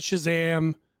Wonder Woman,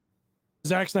 Shazam,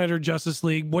 Zack Snyder, Justice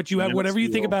League. What you have, whatever you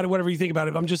think about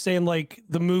it. I'm just saying, like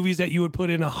the movies that you would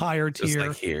put in a higher tier. Just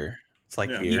like here. It's like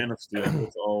here. Man of Steel.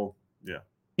 It's all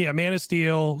yeah, Man of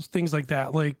Steel, things like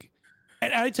that. Like,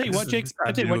 and I tell you what, Jake.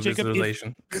 I tell you what, Jacob.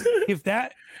 If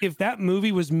that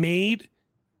movie was made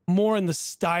more in the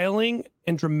styling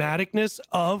and dramaticness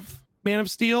of Man of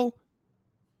Steel,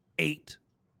 8.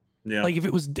 Yeah. Like if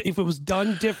it was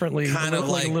done differently, kind of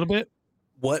like a little bit.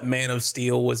 What Man of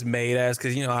Steel was made as,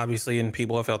 because obviously, and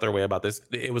people have felt their way about this.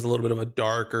 It was a little bit of a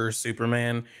darker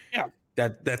Superman. Yeah.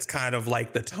 That's kind of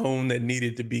like the tone that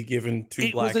needed to be given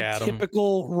to Black Adam. It was a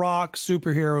typical rock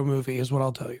superhero movie, is what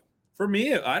I'll tell you. For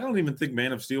me, I don't even think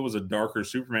Man of Steel was a darker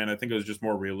Superman. I think it was just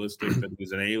more realistic that he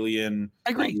was an alien.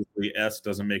 I agree. Obviously, S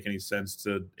doesn't make any sense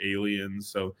to aliens.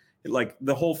 So, like,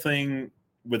 the whole thing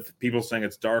with people saying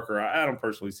it's darker, I don't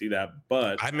personally see that.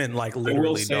 But I meant like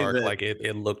literally dark. Like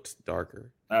it looked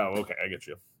darker. Oh, okay. I get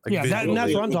you. Like yeah,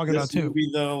 that's what I'm talking about too. Movie,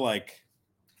 though, like,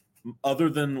 other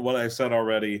than what I said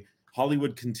already,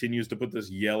 Hollywood continues to put this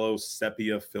yellow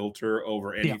sepia filter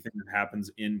over anything that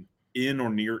happens in or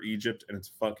near Egypt, and it's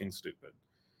fucking stupid.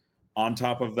 On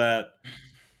top of that,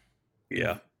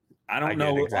 I don't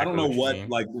know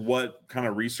what kind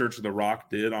of research The Rock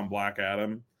did on Black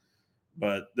Adam,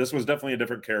 but this was definitely a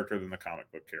different character than the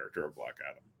comic book character of Black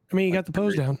Adam. I mean, you got the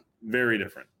pose down. Very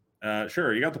different.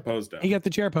 Sure, you got the pose down. You got the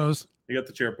chair pose. You got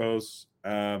the chair pose.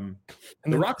 The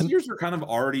Rock's ears are kind of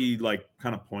already like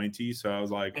kind of pointy, so I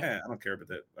was like, I don't care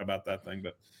about that thing.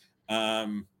 But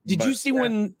did you see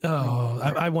when? Oh,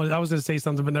 I was going to say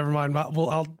something, but never mind. I'll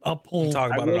pull. We'll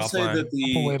talk about it offline. Say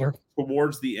that later.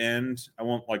 Towards the end, I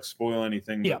won't like spoil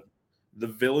anything. Yeah, the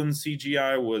villain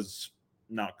CGI was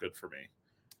not good for me.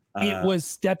 It was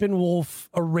Steppenwolf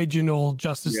original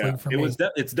Justice League for me.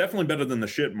 It's definitely better than the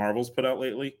shit Marvel's put out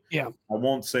lately. Yeah, I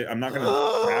won't say. I'm not going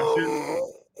to trash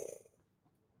it.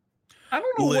 I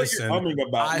don't know what you're coming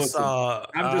about.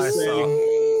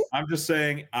 I'm just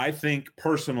saying. I think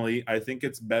personally,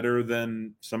 it's better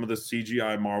than some of the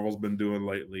CGI Marvel's been doing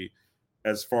lately,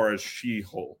 as far as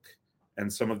She-Hulk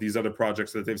and some of these other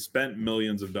projects that they've spent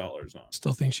millions of dollars on.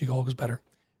 Still think She-Hulk is better.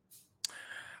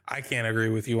 I can't agree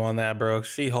with you on that, bro.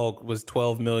 She-Hulk was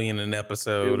 12 million an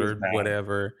episode or bad.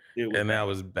 whatever, and that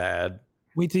was bad.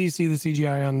 Wait till you see the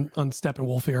CGI on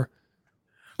Steppenwolf here.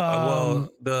 Well,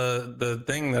 the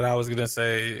thing that I was gonna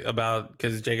say about,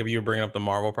 because Jacob, you were bringing up the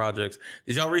Marvel projects.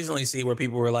 Did y'all recently see where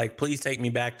people were like, "Please take me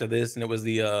back to this," and it was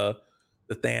the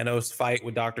Thanos fight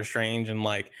with Doctor Strange and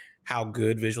like how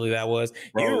good visually that was.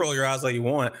 Bro. You can roll your eyes like you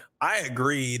want. I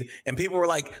agreed, and people were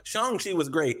like, "Shang-Chi was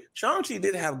great." Shang-Chi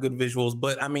did have good visuals,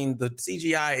 but I mean, the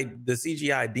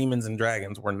CGI demons and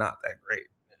dragons were not that great.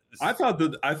 I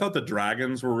thought the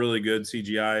dragons were really good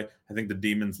CGI. I think the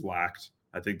demons lacked.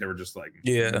 I think they were just like,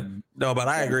 no, but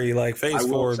I agree. Like Phase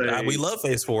 4, we love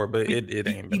Phase 4, but it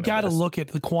ain't. You got to look at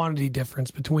the quantity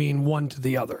difference between one to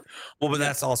the other. Well, but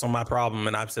that's also my problem,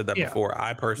 and I've said that before.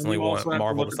 I personally want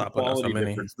Marvel to stop putting out so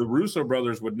many. The Russo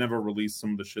brothers would never release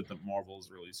some of the shit that Marvel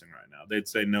is releasing right now. They'd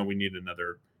say, "No, we need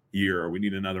another year, or we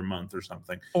need another month, or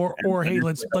something." Or hey,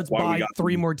 let's buy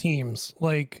 3 more teams.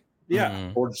 Like,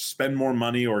 or spend more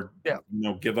money, or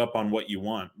give up on what you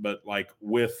want. But like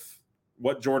with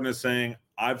what Jordan is saying,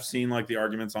 I've seen like the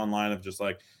arguments online of just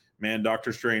like, man,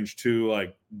 Doctor Strange 2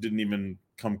 like didn't even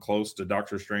come close to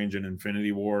Doctor Strange in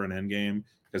Infinity War and Endgame,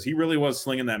 because he really was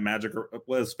slinging that magic,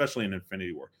 especially in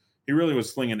Infinity War. He really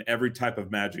was slinging every type of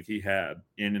magic he had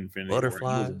in Infinity War. It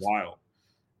was wild.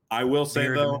 I will say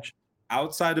though,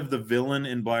 outside of the villain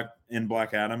in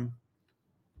Black Adam,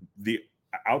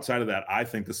 outside of that, I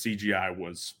think the CGI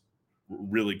was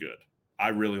really good. I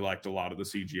really liked a lot of the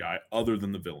CGI other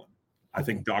than the villain. I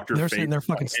think Dr. They're Fate, sitting there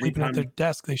fucking sleeping at their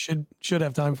desk. They should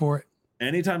have time for it.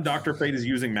 Anytime Dr. Fate is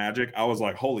using magic, I was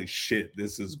like, holy shit,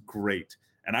 this is great.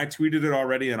 And I tweeted it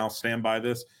already, and I'll stand by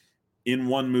this. In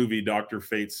one movie, Dr.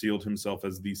 Fate sealed himself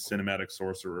as the cinematic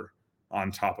sorcerer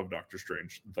on top of Doctor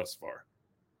Strange thus far.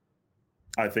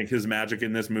 I think his magic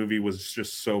in this movie was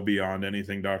just so beyond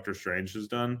anything Doctor Strange has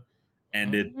done.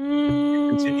 And it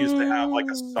continues to have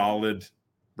like a solid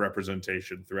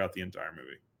representation throughout the entire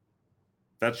movie.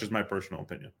 That's just my personal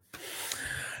opinion.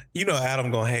 You know, Adam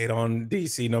gonna hate on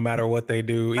DC no matter what they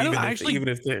do, even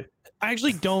if they. I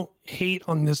actually don't hate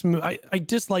on this movie. I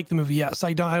dislike the movie. Yes,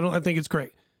 I don't. I think it's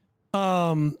great.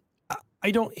 I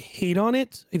don't hate on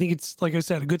it. I think it's, like I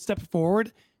said, a good step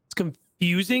forward. It's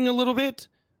confusing a little bit,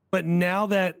 but now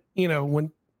that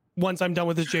once I'm done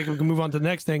with this, Jacob, we can move on to the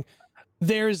next thing.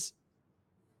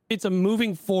 It's a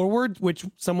moving forward, which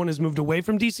someone has moved away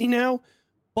from DC now,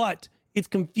 but it's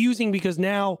confusing because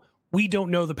now we don't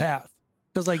know the path.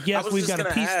 Because yes, we've got a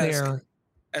piece there.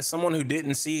 As someone who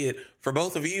didn't see it, for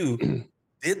both of you,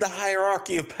 did the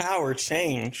hierarchy of power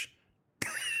change?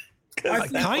 Kinda.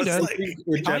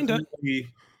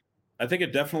 I think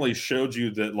it definitely showed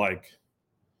you that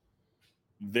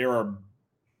there are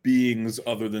beings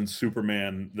other than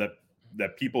Superman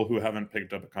that people who haven't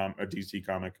picked up a DC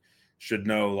comic should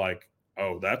know.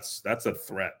 Oh, that's a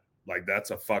threat.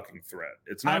 That's a fucking threat.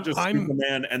 It's not just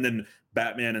Superman and then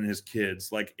Batman and his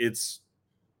kids. It's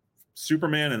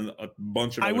Superman and a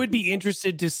bunch of. I would be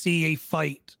interested to see a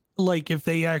fight, if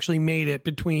they actually made it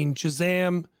between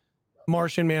Shazam,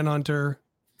 Martian Manhunter,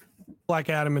 Black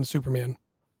Adam, and Superman.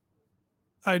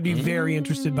 I'd be very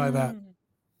interested by that.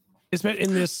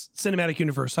 In this cinematic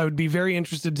universe, I would be very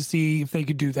interested to see if they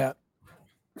could do that.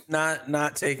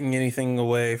 Not taking anything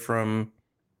away from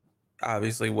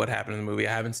obviously what happened in the movie.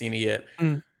 I haven't seen it yet.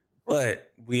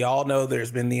 But we all know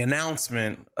there's been the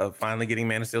announcement of finally getting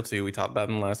Man of Steel 2. We talked about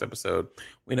it in the last episode.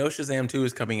 We know Shazam 2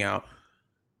 is coming out.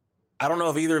 I don't know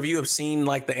if either of you have seen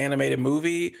the animated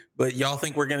movie, but y'all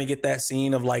think we're going to get that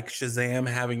scene of Shazam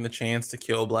having the chance to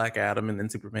kill Black Adam and then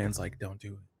Superman's don't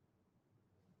do it.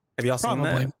 Have y'all seen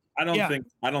that?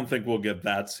 I don't think we'll get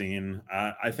that scene.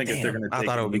 I think if they're going to take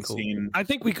any scene, I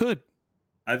think we could.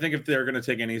 I think if they're going to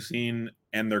take any scene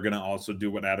and they're going to also do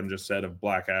what Adam just said of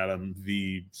Black Adam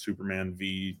v Superman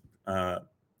v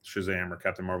Shazam or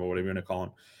Captain Marvel, whatever you want to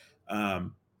call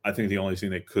him, I think the only scene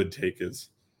they could take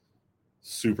is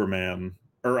Shazam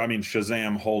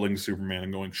holding Superman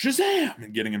and going Shazam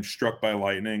and getting him struck by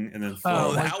lightning and then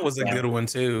that was a good one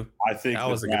too. I think that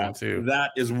was a good one too.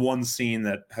 That is one scene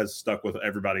that has stuck with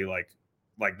everybody.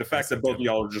 The fact that both of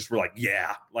y'all just were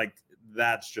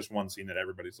that's just one scene that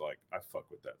everybody's I fuck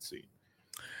with that scene.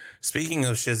 Speaking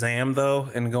of Shazam though,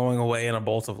 and going away in a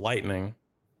bolt of lightning,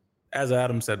 as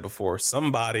Adam said before,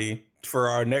 somebody for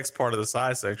our next part of the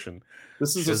side section,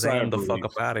 this is Shazam the fuck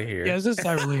up out of here. Yeah, this is a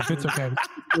sigh relief. It's okay.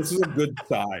 This is a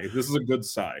good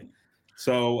sigh.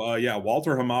 So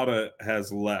Walter Hamada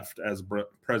has left as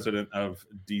president of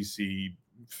DC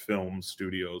Film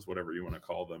Studios, whatever you want to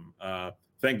call them.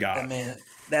 Thank God.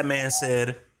 That man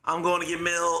said, "I'm going to get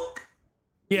milk."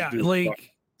 Yeah, Dude,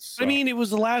 like sucks. I mean, it was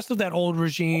the last of that old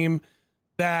regime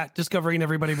that Discovery and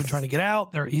everybody been trying to get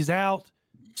out. He's out.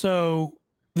 So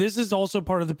this is also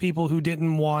part of the people who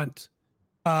didn't want.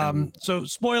 So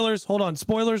spoilers. Hold on,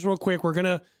 spoilers, real quick. We're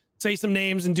gonna say some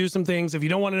names and do some things. If you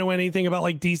don't want to know anything about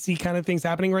like DC kind of things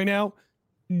happening right now,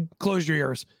 close your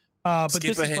ears. But Skip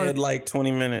this is part ahead of, like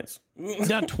 20 minutes.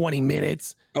 not 20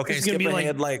 minutes. Okay, This is gonna skip be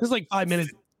ahead this is like 5 minute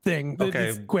thing. Okay.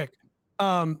 It's quick.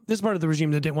 This is part of the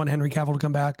regime that didn't want Henry Cavill to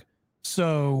come back,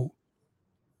 so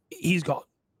he's gone.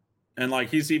 And like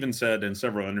he's even said in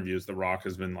several interviews, The Rock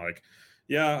has been like,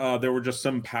 yeah, there were just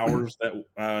some powers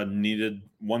that needed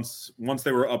once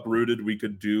they were uprooted, we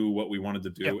could do what we wanted to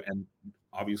do, Yep. and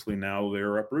obviously now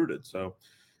they're uprooted. So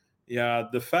yeah,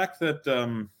 the fact that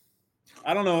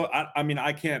I don't know, I mean,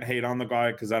 I can't hate on the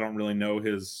guy because I don't really know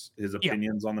his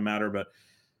opinions on the matter, but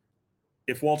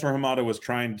if Walter Hamada was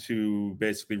trying to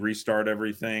basically restart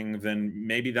everything, then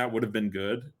maybe that would have been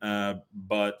good.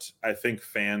 But I think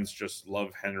fans just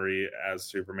love Henry as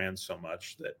Superman so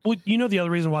much that. Well, you know the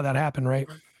other reason why that happened, right?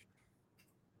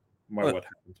 What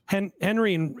happened?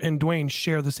 Henry and Dwayne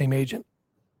share the same agent.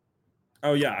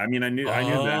 Oh yeah, I mean, I knew that. I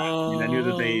mean, I knew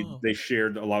that Oh. they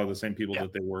shared a lot of the same people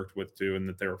that they worked with too, and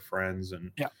that they were friends.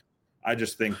 And I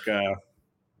just think,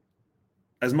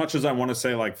 as much as I want to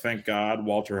say like, thank God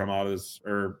Walter Hamada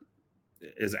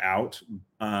is out,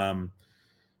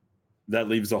 that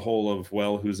leaves a hole of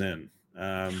who's in.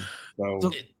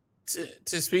 So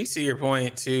To speak to your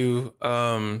point too,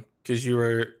 because you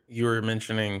were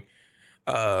mentioning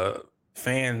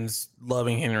fans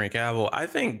loving Henry Cavill. I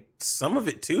think some of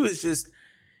it too is just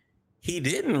he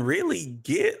didn't really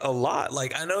get a lot.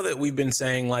 Like, I know that we've been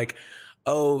saying like,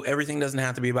 oh, everything doesn't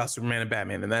have to be about Superman and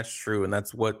Batman, and that's true, and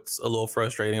that's what's a little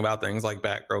frustrating about things like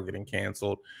Batgirl getting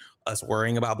canceled, us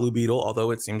worrying about Blue Beetle,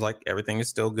 although it seems like everything is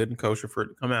still good and kosher for it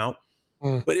to come out.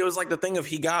 But it was like the thing of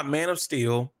he got Man of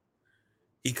Steel,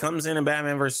 he comes in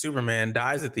Batman versus Superman,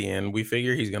 dies at the end. We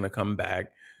figure he's going to come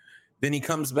back. Then he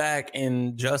comes back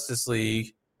in Justice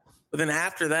League. But then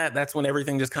after that, that's when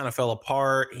everything just kind of fell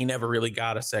apart. He never really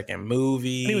got a second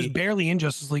movie. And he was barely in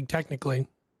Justice League, technically.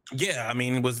 Yeah, I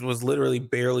mean, was literally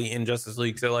barely in Justice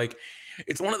League. So like,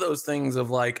 it's one of those things of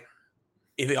like,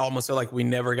 it almost felt like we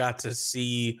never got to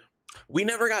see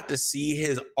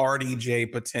his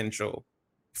RDJ potential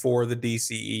for the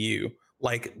DCEU.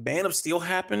 Like, Man of Steel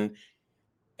happened,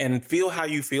 and feel how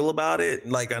you feel about it.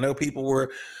 Like, I know people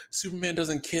were, Superman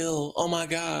doesn't kill. Oh my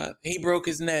God, he broke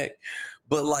his neck.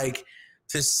 But like,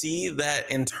 to see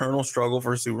that internal struggle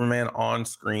for Superman on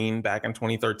screen back in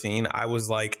 2013, I was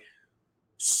like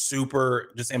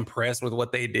super just impressed with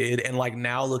what they did. And like,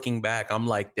 now looking back, I'm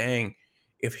like, dang,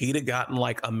 if he'd have gotten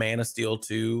like a Man of Steel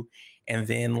 2 and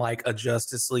then like a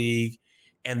Justice League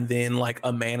and then like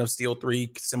a Man of Steel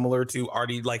 3 similar to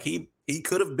RD, like he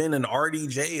could have been an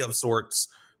RDJ of sorts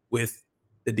with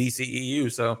the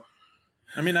DCEU. So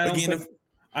I mean, I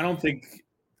don't think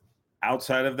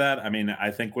outside of that, I mean, I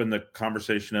think when the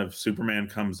conversation of Superman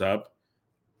comes up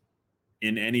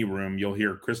in any room, you'll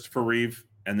hear Christopher Reeve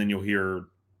and then you'll hear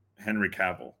Henry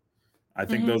Cavill. I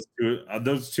think those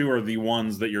two are the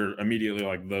ones that you're immediately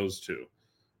like, those two.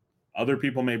 Other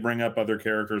people may bring up other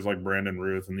characters like Brandon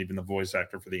Routh and even the voice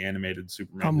actor for the animated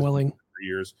Superman Tom Welling for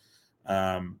years,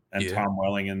 and Tom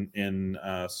Welling in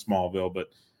Smallville. But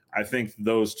I think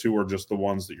those two are just the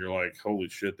ones that you're like, holy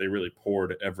shit, they really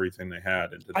poured everything they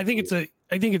had into. I think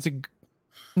it's a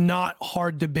not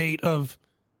hard debate of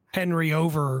Henry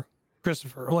over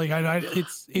Christopher. Like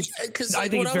it's because I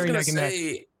think it's very neck and neck.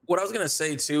 What I was gonna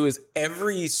say too is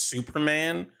every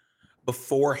Superman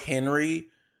before Henry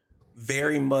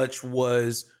very much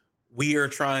was, we are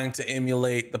trying to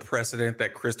emulate the precedent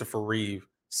that Christopher Reeve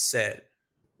set.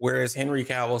 Whereas Henry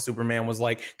Cavill Superman was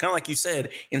like, kind of like you said,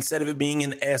 instead of it being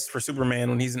an S for Superman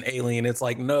when he's an alien, it's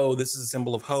like, no, this is a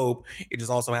symbol of hope. It just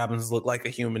also happens to look like a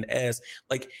human S.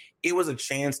 Like, it was a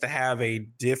chance to have a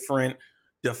different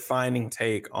defining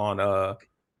take on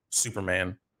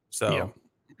Superman. So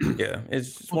yeah,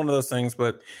 it's just one of those things,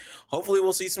 but hopefully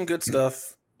we'll see some good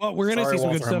stuff. Well, we're going to see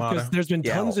some good stuff because there's been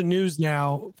tons of news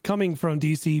now coming from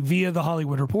DC via the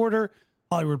Hollywood Reporter.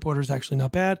 Hollywood Reporter is actually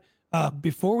not bad.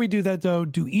 Before we do that, though,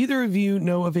 do either of you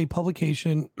know of a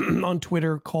publication on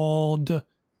Twitter called,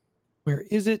 where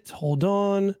is it? Hold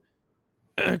on.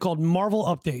 Called Marvel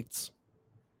Updates.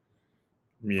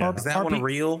 Yeah. Is that one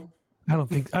real? I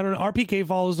don't know. RPK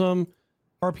follows them.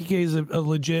 RPK is a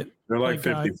legit. They're like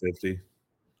 50-50.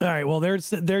 All right. Well,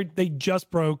 they just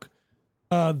broke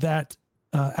that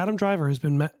Adam Driver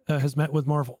has met with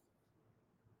Marvel.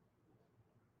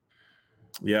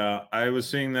 Yeah, I was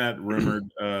seeing that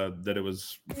rumored that it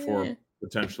was for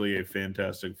potentially a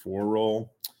Fantastic Four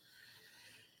role.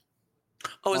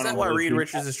 Oh, is I that don't why really Reed think-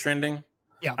 Richards is trending?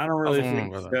 I don't really I was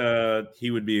think wondering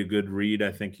he would be a good Reed.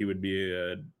 I think he would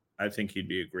be I think he'd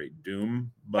be a great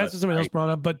Doom. But That's what somebody else brought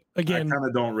up. But I again, kind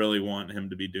of don't really want him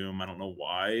to be Doom. I don't know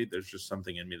why. There's just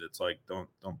something in me that's like, don't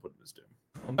put him as Doom.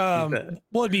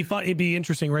 well, it'd be fun. It'd be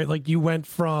interesting, right? Like you went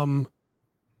from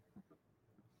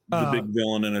The big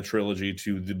villain in a trilogy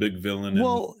to the big villain.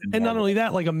 Well, in and not Marvel. only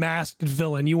that, like a masked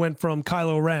villain. You went from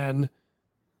Kylo Ren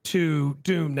to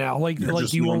Doom now. Like You're like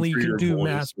just you known only for can your do voice.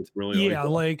 masked. It's really Yeah,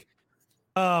 like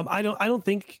I don't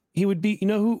think he would be. You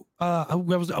know who? I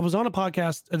was on a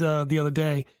podcast the other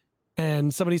day,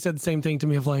 and somebody said the same thing to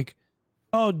me of like,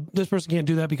 oh, this person can't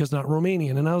do that because not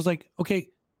Romanian. And I was like, okay,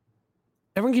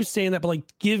 everyone keeps saying that, but like,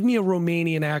 give me a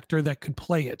Romanian actor that could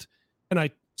play it.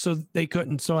 And so they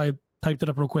couldn't. So I typed it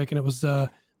up real quick, and it was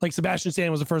like Sebastian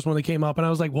Stan was the first one that came up, and I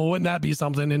was like, well, wouldn't that be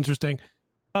something interesting?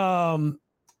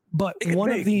 But It could one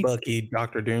of make the Bucky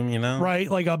Doctor Doom, you know, right,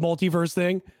 like a multiverse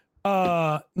thing.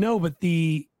 No, but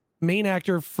the main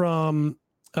actor from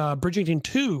Bridgerton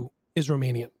 2 is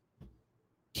Romanian.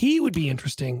 He would be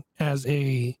interesting as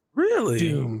a Really?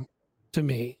 Doom to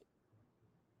me.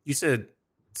 You said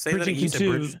say that again. You Bridgerton said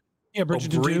 2. Yeah,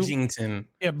 Bridgerton 2. Bridgington.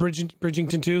 Yeah,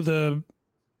 Bridgerton 2, the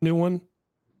new one.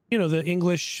 You know, the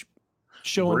English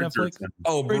show on Netflix. Bridgerton.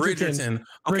 Oh, Bridgerton.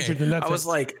 Okay. Bridgerton, that's I was it.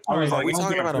 like, Sorry. are we I don't talking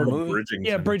think I've about a heard of movie? Bridgerton.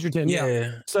 Yeah, Bridgerton.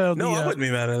 Yeah. So no, I wouldn't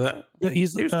be mad at that.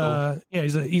 he's He was cool. yeah,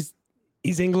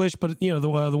 he's English, but you know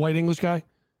the white English guy.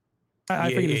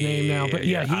 I forget his name now, but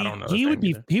yeah, I don't know he his would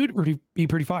name be either. be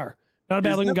pretty fire. Not a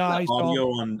bad looking guy. The audio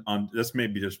on this may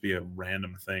just be a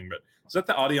random thing, but is that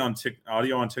the audio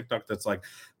on TikTok that's like,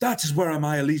 that is where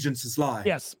my allegiances lie?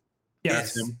 Yes.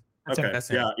 That's him. That's Okay. him. That's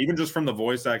him. Yeah. Even just from the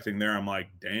voice acting there, I'm like,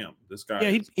 damn, this guy.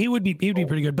 Yeah, he would be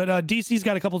pretty good. But DC's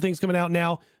got a couple things coming out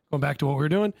now. Going back to what we were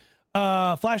doing.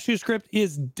 Flash 2 script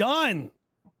is done.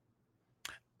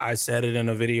 I said it in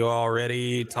a video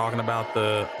already, talking about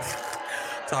the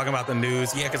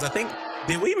news. Yeah, because I think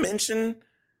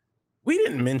we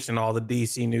didn't mention all the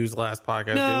DC news last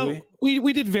podcast, No, did we?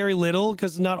 we did very little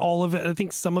because not all of it. I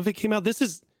think some of it came out. This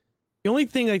is the only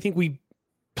thing I think we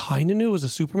kind of knew was a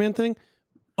Superman thing,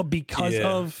 because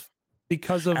of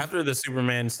after the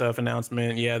Superman stuff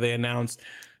announcement. Yeah, they announced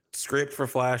script for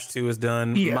Flash 2 is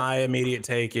done. Yeah. My immediate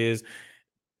take is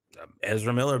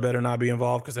Ezra Miller better not be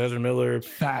involved because Ezra Miller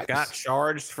got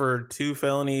charged for 2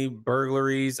 felony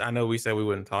burglaries. I know we said we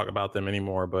wouldn't talk about them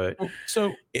anymore, but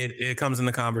so it comes in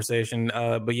the conversation.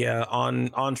 But yeah,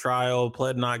 on trial,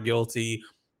 pled not guilty,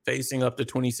 facing up to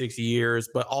 26 years,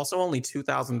 but also only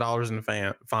 $2,000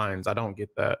 in fines. I don't get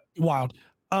that. Wild.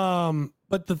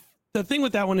 But the thing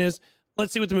with that one is,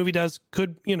 let's see what the movie does.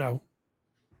 Could, you know,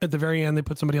 at the very end they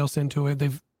put somebody else into it.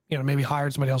 They've, you know, maybe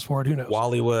hired somebody else for it. Who knows?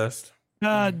 Wally West.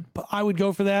 But I would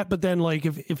go for that. But then, like,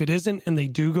 if it isn't, and they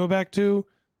do go back to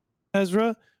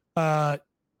Ezra, both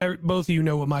of you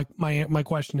know what my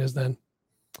question is. Then,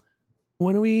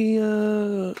 when we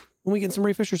get some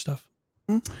Ray Fisher stuff?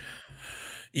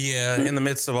 Yeah, in the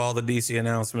midst of all the DC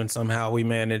announcements, somehow we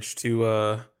managed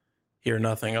to hear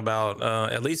nothing about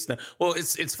at least. Well,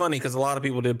 it's funny because a lot of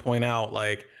people did point out,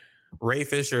 like, Ray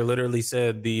Fisher literally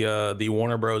said the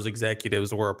Warner Bros.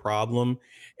 Executives were a problem,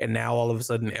 and now all of a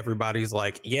sudden everybody's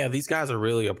like, yeah, these guys are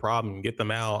really a problem, get them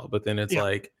out. But then it's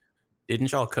like,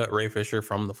 didn't y'all cut Ray Fisher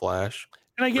from the Flash?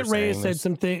 And I get Ray has said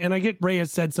something, and I get Ray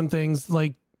has said some things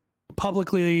like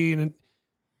publicly and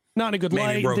not in a good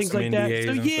light and things like that.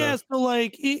 So yeah, so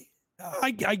like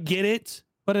I get it,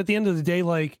 but at the end of the day,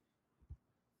 like,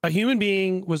 a human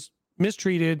being was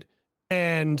mistreated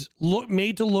and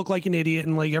made to look like an idiot,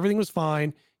 and like everything was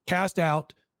fine, cast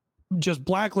out, just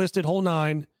blacklisted, whole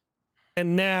nine,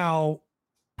 and now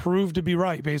proved to be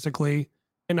right, basically,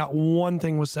 and not one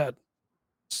thing was said.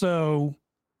 So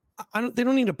they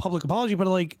don't need a public apology, but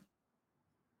like,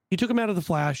 you took him out of the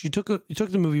Flash, you took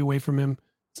the movie away from him.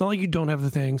 It's not like you don't have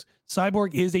the things.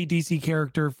 Cyborg is a DC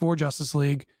character for Justice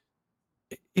League.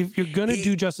 If you're gonna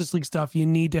do Justice League stuff, you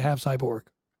need to have Cyborg.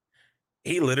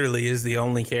 He literally is the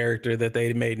only character that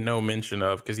they made no mention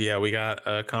of. Because yeah, we got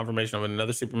a confirmation of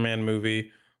another Superman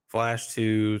movie. Flash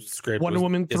 2 script. Wonder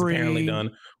Woman 3 is apparently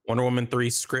done. Wonder Woman 3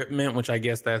 scriptment, which I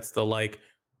guess that's the like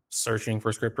searching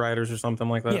for script writers or something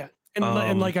like that. Yeah,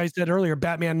 and like I said earlier,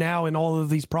 Batman now in all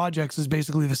of these projects is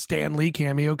basically the Stan Lee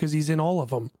cameo because he's in all of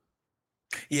them.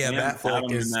 Yeah,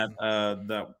 Batfleck is that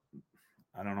that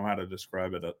I don't know how to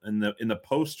describe it in the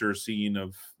poster scene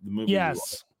of the movie.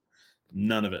 Yes,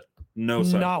 none of it. No,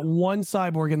 not one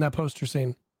cyborg in that poster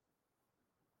scene.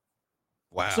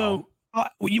 Wow. So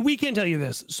We can't tell you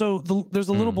this. So there's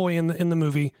a little boy in the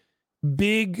movie,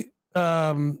 big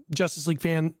Justice League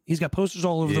fan. He's got posters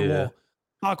all over the wall.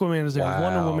 Aquaman is there.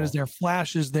 Wonder Woman is there.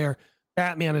 Flash is there.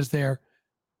 Batman is there.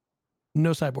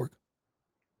 No Cyborg.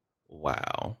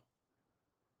 Wow.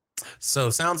 So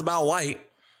sounds about white.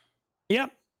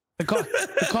 Yep. The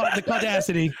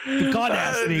caudacity. The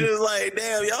caudacity. Just like,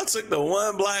 damn, y'all took the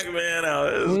one black man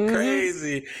out. It was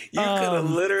crazy. You could have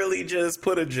literally just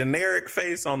put a generic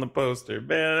face on the poster.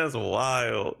 Man, that's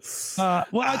wild.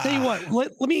 Well, I'll tell you what.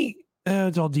 Let me.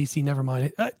 It's all DC. Never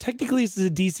mind. Technically, this is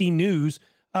a DC news.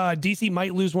 DC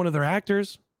might lose one of their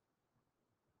actors.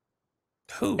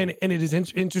 Who? And it is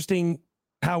interesting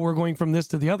how we're going from this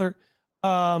to the other.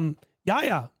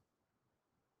 Yaya.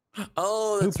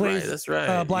 Oh, that's plays, right. That's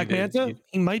right. Black Manta.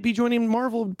 He might be joining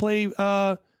Marvel to play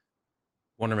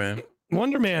Wonder Man.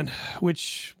 Wonder Man,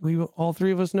 which we all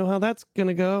three of us know how that's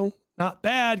gonna go. Not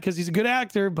bad because he's a good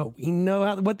actor, but we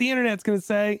know what the internet's gonna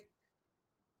say.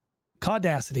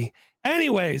 Caudacity.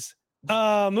 Anyways,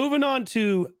 moving on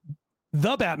to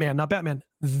the Batman, not Batman,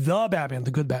 the Batman,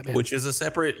 the good Batman, which is a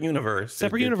separate universe.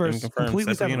 Separate universe,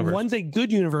 completely separate. Universe. One's a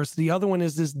good universe. The other one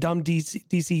is this dumb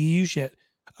DCEU shit.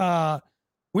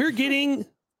 We're getting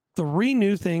 3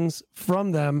 new things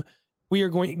from them. We are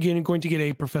going to get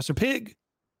a Professor Pig,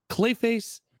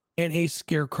 Clayface, and a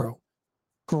Scarecrow.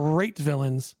 Great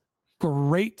villains,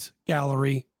 great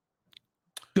gallery.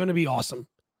 Going to be awesome.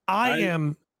 I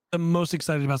am the most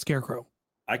excited about Scarecrow.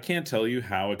 I can't tell you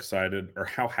how excited or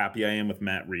how happy I am with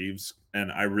Matt Reeves,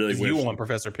 and I really wish you want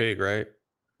Professor Pig, right?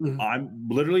 I'm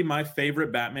literally my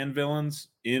favorite Batman villains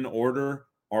in order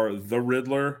are the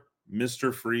Riddler,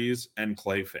 Mr. Freeze, and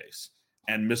Clayface.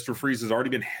 And Mr. Freeze has already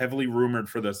been heavily rumored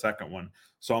for the second one.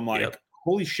 So I'm like,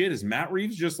 holy shit, is Matt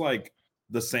Reeves just like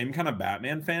the same kind of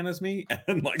Batman fan as me?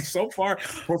 And like so far,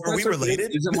 are we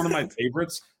related? Isn't one of my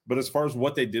favorites, but as far as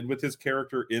what they did with his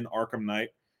character in Arkham Knight,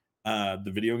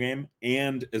 the video game,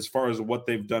 and as far as what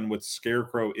they've done with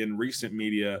Scarecrow in recent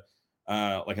media,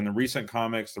 like in the recent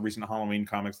comics, the recent Halloween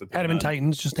comics that had him in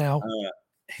Titans just now.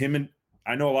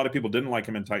 I know a lot of people didn't like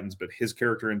him in Titans, but his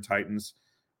character in Titans,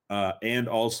 and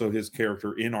also his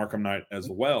character in Arkham Knight as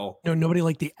well. No, nobody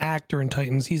liked the actor in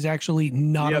Titans. He's actually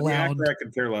not allowed. The actor I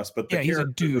could care less, but the he's a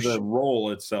douche. The role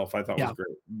itself I thought was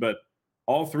great. But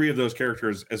all 3 of those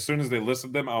characters, as soon as they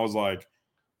listed them, I was like,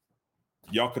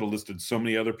 y'all could have listed so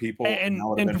many other people. And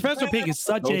Professor Pig is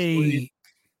such a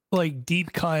like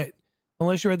deep cut,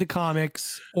 unless you read the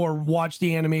comics or watch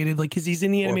the animated, like because he's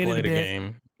in the animated or played bit. a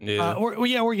game. Yeah.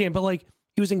 Or game, but like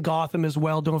he was in Gotham as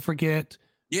well. Don't forget.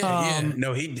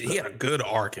 No, he had a good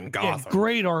arc in Gotham.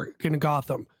 Great arc in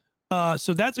Gotham.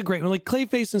 So that's a great one. Like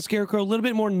Clayface and Scarecrow, a little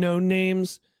bit more known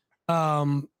names.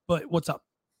 But what's up?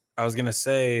 I was gonna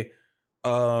say,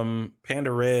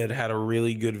 Panda Red had a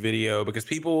really good video because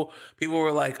people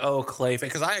were like, "Oh, Clayface,"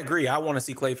 because I agree. I want to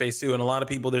see Clayface too, and a lot of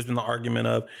people. There's been the argument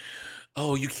of,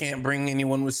 "Oh, you can't bring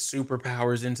anyone with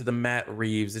superpowers into the Matt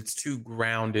Reeves. It's too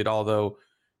grounded." Although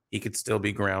he could still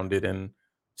be grounded and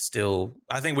still,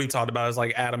 I think we talked about it as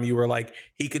like Adam, you were like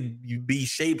he could be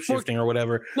shape shifting or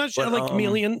whatever. Not sure, like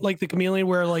chameleon, like the chameleon,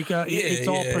 where like it's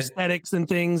all prosthetics and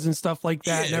things and stuff like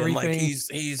that and everything. Like he's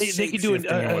they could do it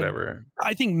or whatever.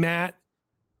 I think Matt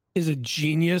is a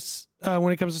genius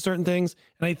when it comes to certain things,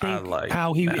 and I think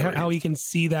how he can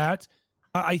see that.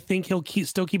 I think he'll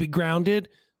still keep it grounded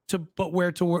but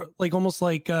like almost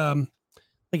like an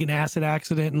acid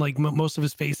accident, and like most of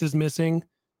his face is missing.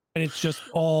 And it's just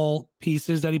all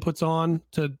pieces that he puts on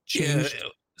to change. Yeah.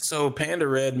 So Panda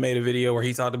Red made a video where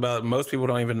he talked about, most people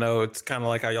don't even know. It's kind of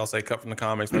like how y'all say cut from the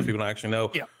comics. Most people don't actually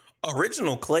know. Yeah.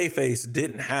 Original Clayface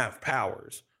didn't have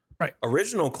powers. Right.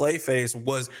 Original Clayface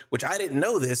was, which I didn't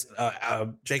know this.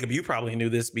 Jacob, you probably knew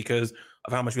this because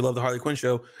of how much you love the Harley Quinn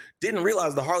show. Didn't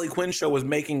realize the Harley Quinn show was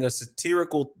making a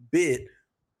satirical bit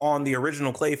on the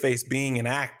original Clayface being an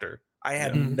actor. I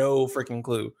had no freaking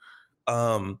clue.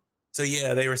 So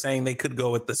yeah, they were saying they could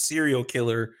go with the serial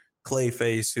killer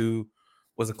Clayface, who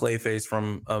was a Clayface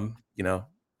from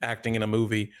acting in a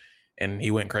movie, and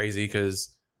he went crazy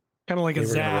because kind of like a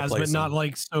Zaz, but not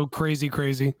like so crazy.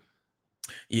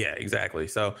 Yeah, exactly.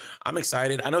 So I'm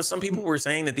excited. I know some people were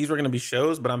saying that these were going to be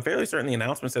shows, but I'm fairly certain the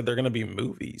announcement said they're going to be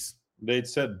movies. They'd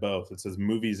said both. It says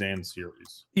movies and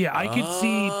series. Yeah, I could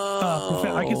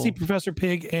see Professor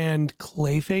Pig and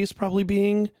Clayface probably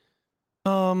being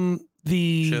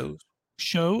the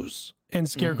shows and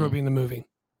Scarecrow being the movie,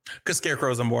 because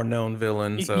Scarecrow's a more known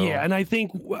villain. So yeah, and I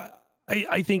think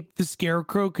the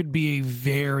Scarecrow could be a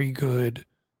very good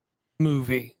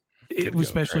movie,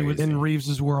 especially within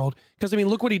Reeves's world. Because I mean,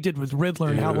 look what he did with Riddler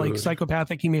and how like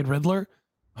psychopathic he made Riddler.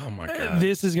 Oh my god,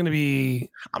 This is going to be.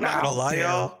 I'm not gonna lie,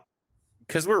 y'all,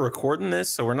 because we're recording this,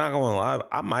 so we're not going live.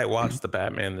 I might watch the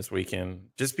Batman this weekend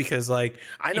just because, like,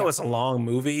 I know it's a long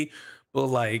movie, but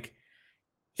like,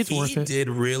 It's worth it. did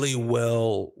really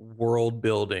well world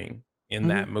building in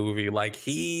that movie. Like,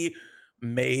 he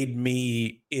made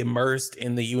me immersed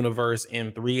in the universe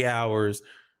in 3 hours.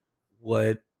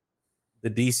 What the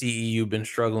DCEU been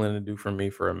struggling to do for me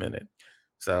for a minute.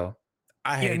 So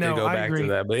I hate to go back to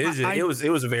that, but it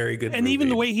was a very good and movie. even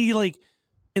the way he, like,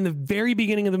 in the very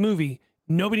beginning of the movie,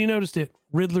 nobody noticed it.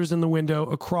 Riddler's in the window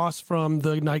across from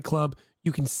the nightclub.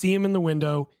 You can see him in the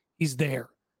window. He's there.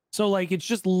 So like, it's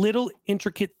just little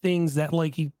intricate things that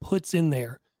like he puts in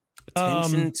there.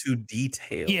 Attention to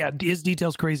detail. Yeah, his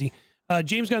detail's crazy.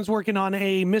 James Gunn's working on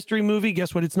a mystery movie.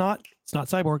 Guess what? It's not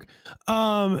Cyborg.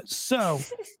 And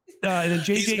then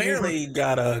He's apparently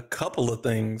got a couple of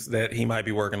things that he might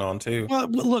be working on too. Well,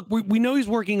 look, we know he's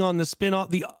working on the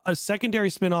spinoff, a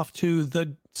secondary spinoff to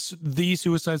the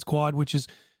Suicide Squad, which is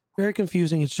very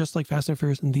confusing. It's just like Fast and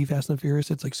Furious and the Fast and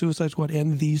Furious. It's like Suicide Squad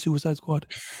and the Suicide Squad.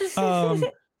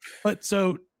 But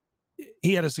so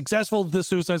he had a successful The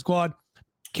Suicide Squad.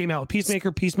 Came out with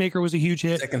Peacemaker. Peacemaker was a huge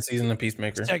hit. Second season of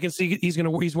Peacemaker.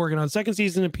 He's working on second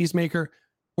season of Peacemaker,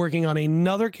 working on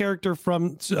another character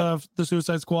from the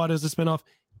Suicide Squad as a spinoff,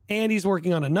 and he's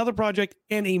working on another project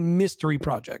and a mystery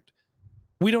project.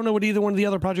 We don't know what either one of the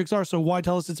other projects are, so why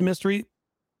tell us it's a mystery?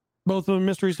 Both of them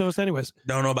mysteries to us anyways.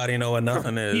 Don't nobody know what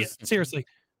nothing is. Yeah, seriously.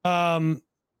 Henry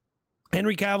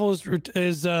Cavill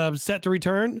is set to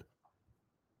return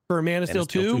for Man of Steel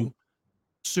 2.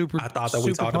 I thought that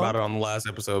we talked about it on the last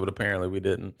episode, but apparently we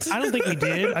didn't. I don't think we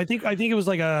did. I think it was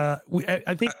like I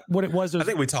think what it was. I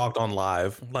think we talked on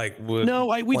live. Like, we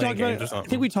talked about it. I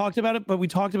think we talked about it, but we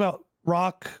talked about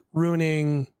Rock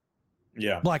ruining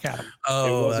Black Adam.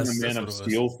 Oh, it wasn't a Man of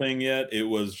Steel thing yet. It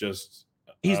was just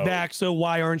he's back. So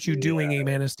why aren't you doing a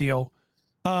Man of Steel?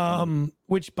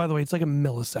 Which, by the way, it's like a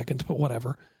millisecond, but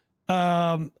whatever.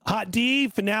 Hot D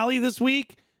finale this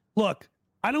week. Look,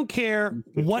 I don't care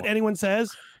what anyone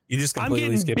says. You just I'm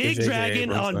getting Big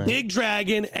Dragon on thing. Big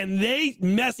Dragon, and they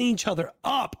messing each other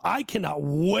up. I cannot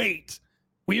wait.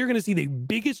 We are going to see the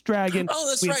biggest dragon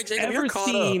we've ever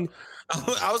seen.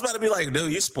 I was about to be like,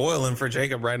 dude, you spoiling for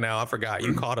Jacob right now. I forgot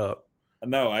you caught up.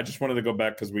 No, I just wanted to go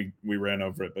back because we ran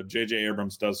over it. But J.J.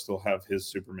 Abrams does still have his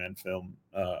Superman film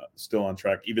still on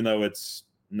track, even though it's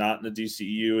not in the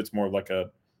DCEU. It's more like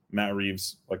a Matt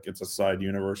Reeves, like it's a side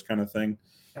universe kind of thing.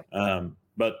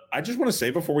 But I just want to say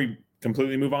before we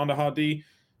completely move on to Hot D,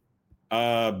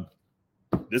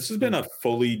 this has been a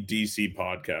fully DC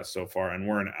podcast so far, and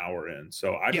we're an hour in.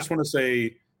 So I just want to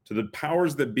say to the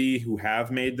powers that be who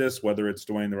have made this, whether it's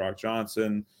Dwayne The Rock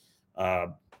Johnson,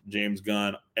 James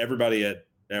Gunn, everybody at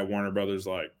Warner Brothers,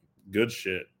 like, good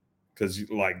shit. Because,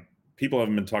 like, people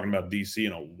haven't been talking about DC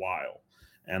in a while.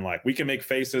 And, like, we can make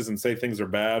faces and say things are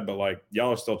bad, but, like,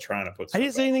 y'all are still trying to put I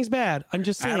didn't say anything's bad. I'm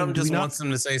just saying. Adam just wants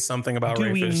him to say something about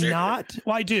Ray Fisher. Do we not?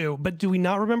 Well, I do. But do we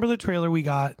not remember the trailer we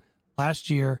got last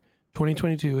year?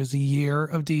 2022 is the year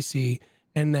of DC.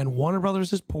 And then Warner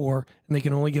Brothers is poor, and they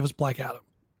can only give us Black Adam.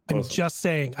 I'm just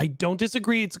saying. I don't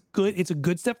disagree. It's good. It's a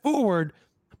good step forward.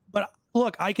 But,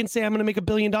 look, I can say I'm going to make $1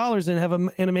 billion and have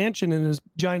a mansion in a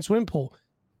giant swimming pool.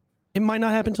 It might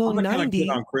not happen until 90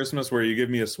 on Christmas where you give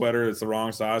me a sweater that's the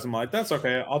wrong size. I'm like, that's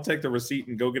okay. I'll take the receipt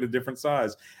and go get a different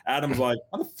size. Adam's like,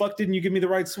 how the fuck didn't you give me the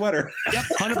right sweater? Yep,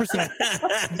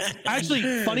 100%.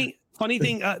 Actually, funny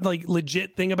thing, like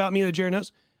legit thing about me that Jared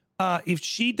knows. If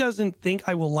she doesn't think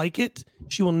I will like it,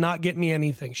 she will not get me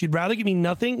anything. She'd rather give me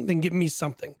nothing than give me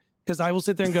something, because I will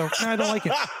sit there and go, I don't like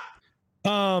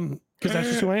it. Because that's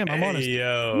just who I am. I'm honest.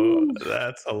 Yo,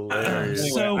 that's hilarious.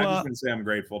 Anyway, So, I'm just gonna say I'm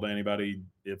grateful to anybody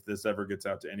if this ever gets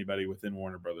out to anybody within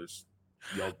Warner Brothers.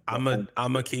 I'm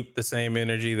gonna keep the same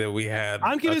energy that we had.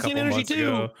 I'm keeping the same energy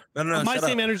too. No, my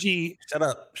same energy. Shut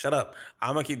up.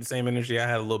 I'm gonna keep the same energy I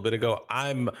had a little bit ago.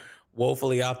 I'm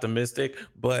woefully optimistic,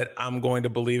 but I'm going to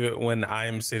believe it when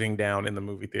I'm sitting down in the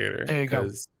movie theater. There you go.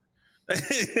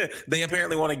 They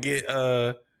apparently want to get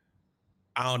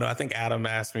I don't know. I think Adam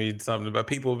asked me something, but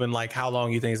people have been like, how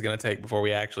long you think it's going to take before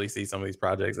we actually see some of these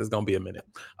projects? It's going to be a minute.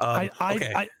 I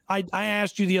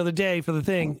asked you the other day for the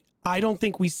thing. I don't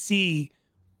think we see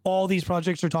all these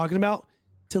projects we're talking about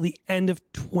till the end of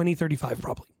 2035,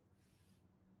 probably.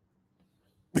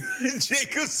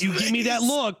 Jacob's you give me that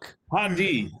look. Hot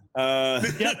D. Yep.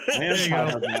 I am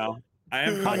fired up now. I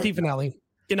am Hot D finale.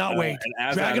 Cannot wait.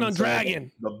 Dragon on dragon.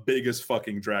 The biggest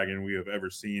fucking dragon we have ever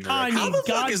seen. I mean, how the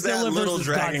fuck Godzilla is that little versus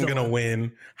dragon Godzilla. gonna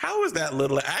win? How is that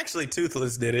little? Actually,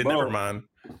 Toothless did it. Well, Never mind.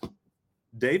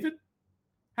 David?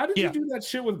 How did Yeah. you do that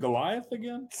shit with Goliath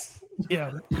again?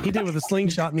 Yeah, he did with a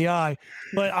slingshot in the eye.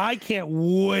 But I can't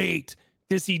wait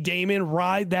to see Damon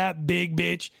ride that big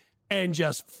bitch and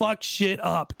just fuck shit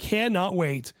up. Cannot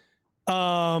wait.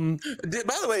 By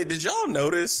the way, did y'all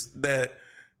notice that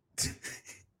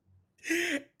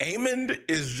Amond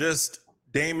is just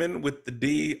Damon with the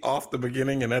D off the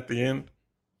beginning and at the end?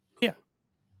 Yeah.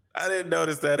 I didn't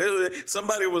notice that.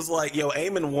 Somebody was like, yo,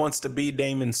 Amon wants to be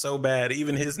Damon so bad.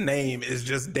 Even his name is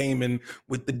just Damon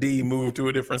with the D moved to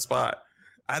a different spot.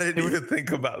 I didn't even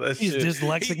think about that These shit.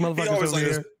 dyslexic motherfuckers always over like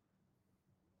here.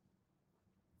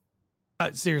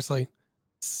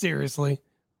 Seriously.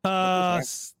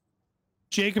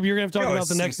 Jacob, you're going to talk about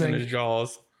the next thing. His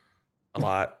jaws a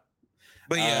lot.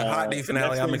 But yeah, Hot D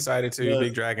finale. I'm excited too.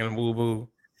 Big Dragon, woo woo.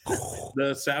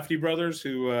 The Safdie brothers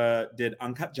who did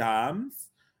Uncut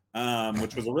Gems,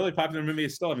 which was a really popular movie. I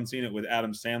still haven't seen it with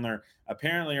Adam Sandler.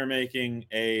 Apparently are making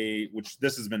which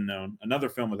this has been known, another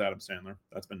film with Adam Sandler.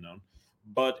 That's been known.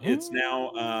 But it's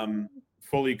now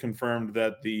fully confirmed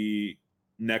that the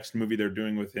next movie they're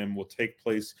doing with him will take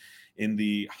place in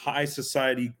the high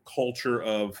society culture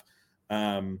of,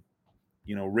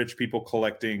 rich people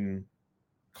collecting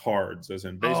cards, as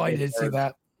in baseball I did cards, see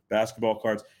that. basketball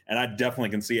cards. And I definitely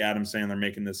can see Adam Sandler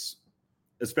making this,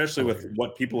 especially with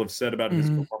what people have said about his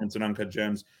performance in Uncut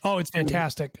Gems. Oh, it's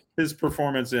fantastic. His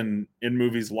performance in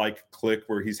movies like Click,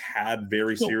 where he's had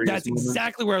very serious That's moments,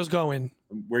 exactly where I was going.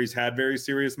 where he's had very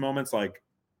serious moments. Like,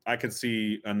 I could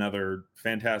see another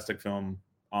fantastic film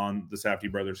on the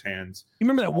Safdie brothers' hands. You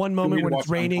remember that one moment when it's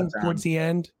raining Uncut towards the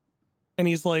end? And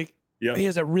he's like, Yep. he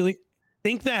has a really,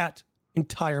 think that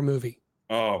entire movie.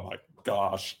 Oh my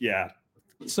gosh. Yeah.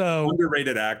 So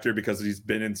Underrated actor because he's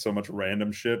been in so much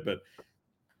random shit, but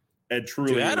it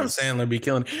truly Dude, Adam Sandler be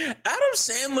killing. Adam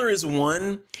Sandler is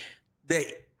one that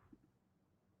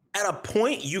at a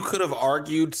point you could have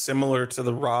argued similar to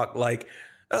The Rock, like,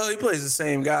 oh, he plays the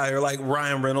same guy, or like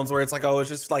Ryan Reynolds, where it's like, oh, it's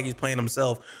just like he's playing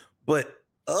himself. But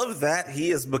of that, he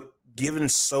has given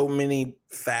so many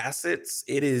facets.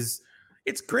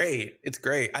 It's great. It's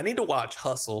great. I need to watch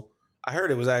Hustle. I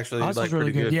heard it was actually Hustle's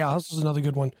really good. Yeah, Hustle's another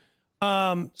good one.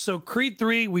 So Creed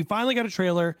 3, we finally got a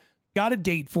trailer, got a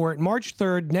date for it, March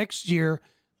 3rd next year.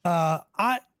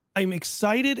 I'm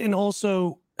excited and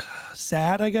also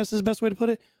sad, I guess is the best way to put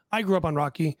it. I grew up on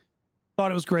Rocky,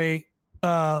 thought it was great.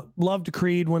 Loved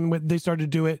Creed when they started to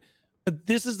do it. But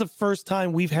this is the first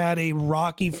time we've had a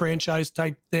Rocky franchise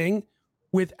type thing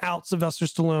without Sylvester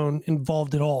Stallone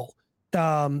involved at all.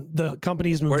 The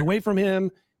company's moved away from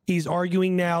him. He's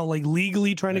arguing now, like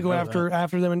legally trying to go after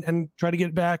them and try to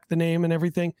get back the name and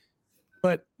everything.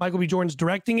 But Michael B. Jordan's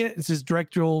directing it. It's his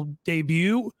directorial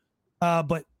debut.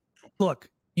 But look,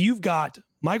 you've got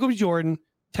Michael B. Jordan,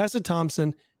 Tessa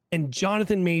Thompson, and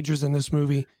Jonathan Majors in this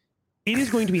movie. It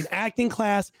is going to be an acting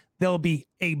class. There'll be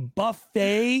a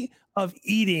buffet of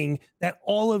eating that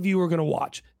all of you are going to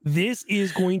watch. This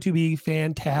is going to be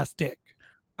fantastic.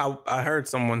 I heard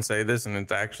someone say this, and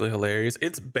it's actually hilarious.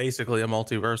 It's basically a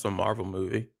multiversal Marvel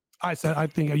movie. I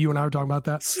think you and I were talking about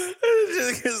that.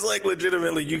 It's like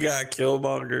legitimately, you got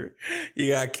Killmonger,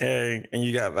 you got Kang, and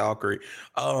you got Valkyrie.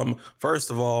 First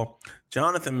of all,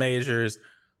 Jonathan Majors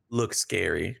looks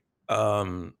scary.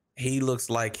 He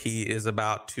looks like he is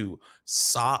about to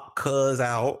sock Cuz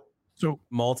out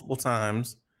multiple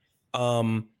times.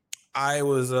 I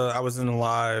was in a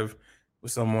live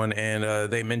with someone,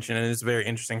 and they mentioned, and it's a very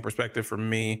interesting perspective for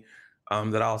me,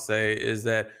 that I'll say, is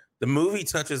that the movie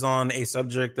touches on a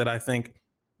subject that I think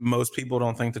most people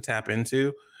don't think to tap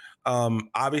into.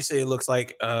 Obviously, it looks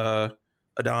like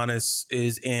Adonis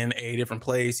is in a different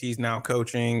place. He's now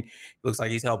coaching. It looks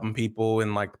like he's helping people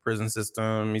in like the prison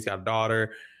system. He's got a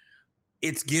daughter.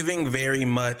 It's giving very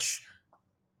much,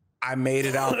 I made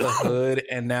it out the hood,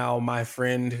 and now my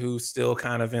friend who's still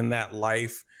kind of in that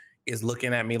life is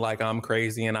looking at me like I'm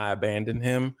crazy and I abandoned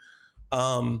him.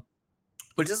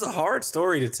 Which is a hard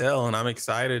story to tell, and I'm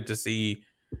excited to see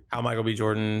how Michael B.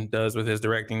 Jordan does with his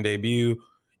directing debut.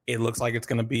 It looks like it's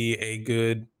going to be a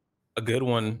good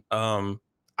one. I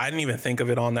didn't even think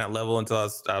of it on that level until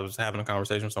I was having a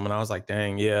conversation with someone. I was like,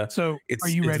 dang, yeah. So it's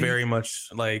ready? It's very much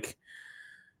like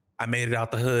I made it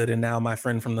out the hood, and now my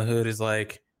friend from the hood is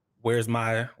like, where's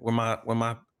my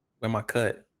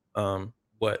cut?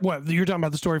 What you're talking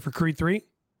about the story for Creed 3?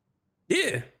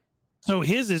 Yeah. So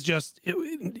his is just,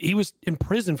 he was in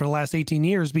prison for the last 18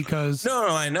 years because... No,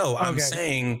 I know. I'm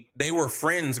saying they were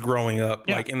friends growing up,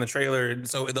 like in the trailer.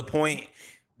 So the point,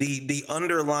 the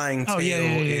underlying tale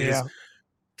is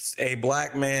a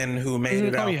black man who made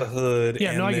it out the hood,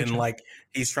 and then like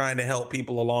he's trying to help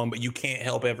people along, but you can't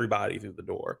help everybody through the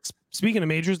door. Speaking of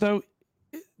Majors, though,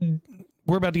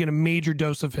 we're about to get a major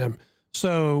dose of him.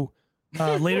 So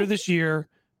later this year,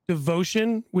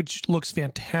 Devotion, which looks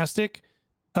fantastic,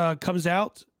 comes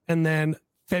out, and then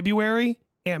February,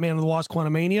 Ant-Man and the Wasp: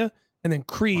 Quantumania, and then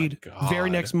Creed very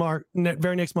next month,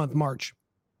 March.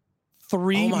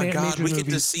 Three Oh my God, major we movies.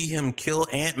 get to see him kill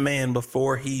Ant-Man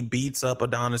before he beats up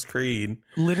Adonis Creed.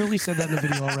 Literally said that in the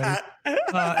video already.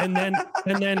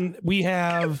 And then we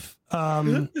have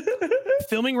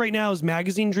filming right now is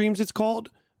Magazine Dreams, it's called.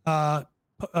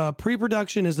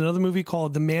 Pre-production is another movie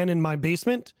called The Man in My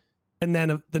Basement. And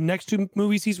then the next two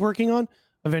movies he's working on,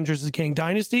 Avengers: The Kang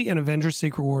Dynasty and Avengers: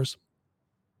 Secret Wars.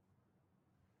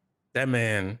 That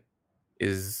man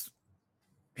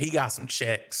he got some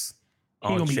checks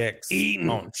on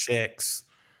checks.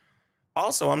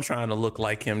 Also, I'm trying to look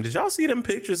like him. Did y'all see them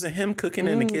pictures of him cooking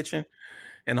in the kitchen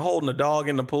and holding a dog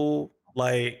in the pool?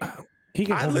 Like,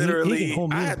 I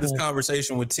had this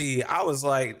conversation with T. I was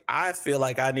like, I feel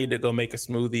like I need to go make a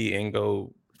smoothie and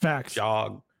go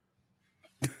jog.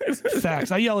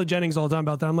 Facts. I yell at Jennings all the time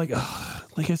about that. I'm like,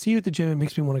 I see you at the gym. It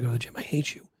makes me want to go to the gym. I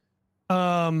hate you.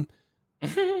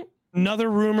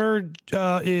 Another rumor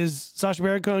is Sacha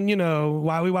Baron Cohen,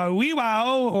 wow,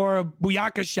 or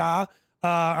Booyakasha,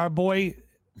 our boy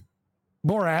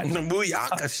Borat.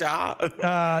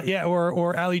 Booyakasha.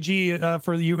 Or Ali G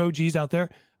for you OGs out there,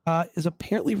 is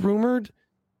apparently rumored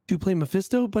to play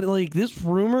Mephisto, but like this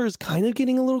rumor is kind of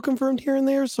getting a little confirmed here and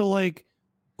there. So like,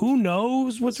 who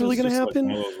knows what's really going to happen?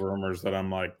 Like one of those rumors that I'm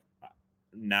like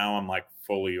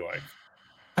fully like,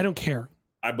 I don't care.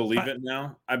 I believe it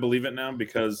now. I believe it now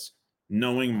because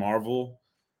knowing Marvel,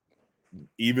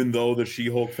 even though the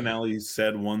She-Hulk finale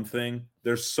said one thing,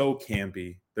 they're so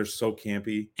campy.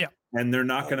 Yeah. And they're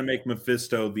not going to make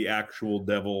Mephisto the actual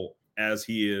devil as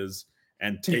he is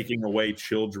and taking away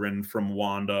children from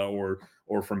Wanda or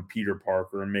from Peter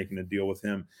Parker and making a deal with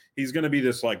him. He's going to be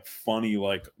this like funny,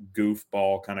 like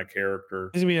goofball kind of character.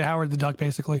 He's going to be Howard the Duck,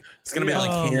 basically. It's going to be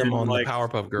like him on the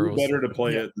Powerpuff Girls. Who better to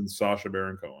play it than Sacha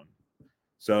Baron Cohen?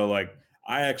 So like,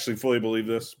 I actually fully believe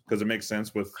this because it makes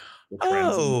sense with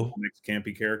trends and makes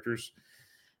campy characters.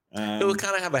 It would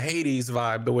kind of have a Hades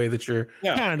vibe the way that you're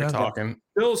talking.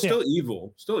 Still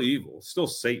evil, still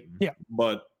Satan. Yeah,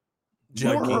 but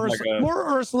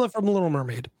more Ursula from Little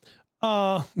Mermaid.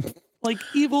 Like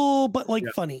evil, but like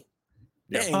funny.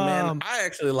 Yeah. Dang, man, I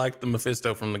actually like the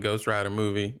Mephisto from the Ghost Rider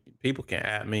movie. People can't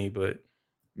at me, but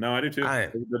no, I do too.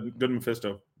 Good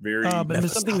Mephisto. Very. But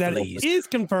there's something that is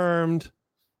confirmed.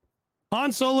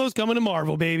 Han Solo's coming to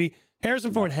Marvel, baby.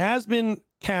 Harrison Ford has been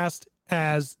cast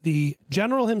as the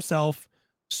general himself,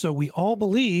 so we all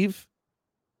believe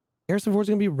Harrison Ford's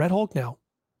going to be Red Hulk now.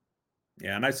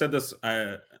 Yeah, and I said this.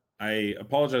 I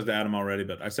apologize to Adam already,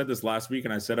 but I said this last week,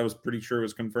 and I said I was pretty sure it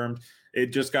was confirmed. It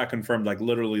just got confirmed like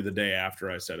literally the day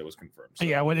after I said it was confirmed. So,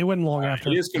 yeah, it wasn't long after.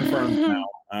 It is confirmed now.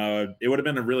 It would have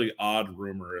been a really odd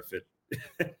rumor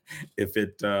if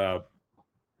it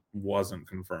wasn't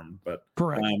confirmed, but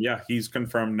correct. Yeah, he's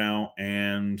confirmed now.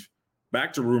 And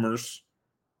back to rumors.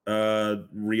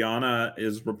 Rihanna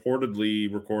is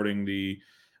reportedly recording the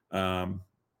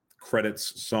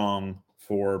credits song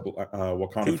for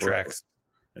Wakanda. 2 tracks.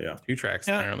 Yeah, 2 tracks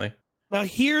apparently. Now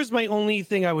here's my only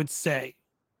thing I would say,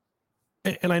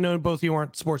 and I know both of you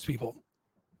aren't sports people.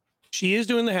 She is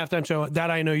doing the halftime show.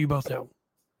 That I know you both know.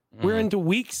 We're into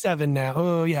week 7 now.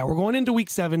 Oh yeah, we're going into week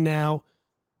 7 now.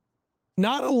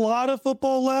 Not a lot of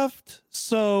football left.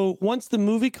 So once the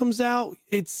movie comes out,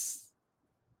 it's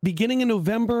beginning in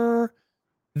November.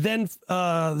 Then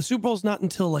the Super Bowl's not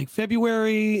until like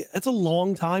February. That's a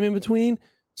long time in between.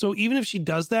 So even if she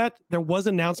does that, there was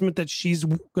an announcement that she's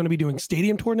going to be doing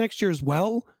stadium tour next year as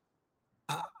well.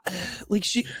 Like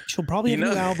she'll probably have a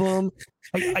new album.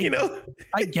 I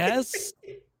guess.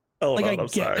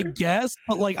 I guess,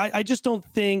 but like I just don't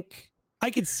think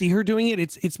I could see her doing it.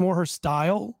 It's more her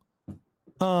style.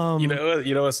 You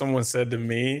know what someone said to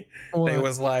me? They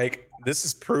was like, this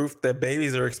is proof that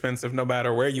babies are expensive no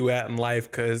matter where you at in life,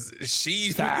 because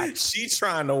she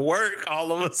trying to work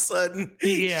all of a sudden.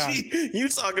 Yeah. You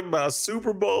talking about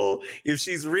Super Bowl, if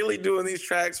she's really doing these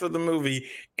tracks for the movie,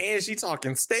 and she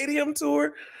talking stadium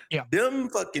tour, them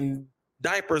fucking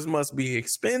diapers must be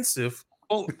expensive.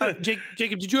 Oh,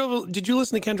 Jacob, did you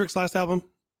listen to Kendrick's last album?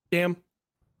 Damn.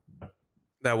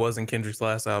 That wasn't Kendrick's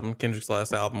last album. Kendrick's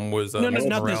last album was no,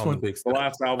 not this one. The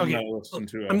last album that I listened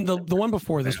to. I mean, the one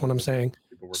before this one. I'm saying.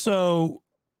 So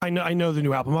I know the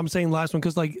new album. I'm saying the last one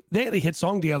because like they had a hit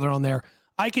song together on there.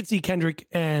 I could see Kendrick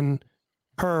and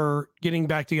her getting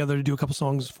back together to do a couple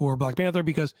songs for Black Panther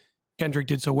because Kendrick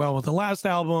did so well with the last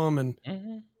album,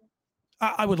 and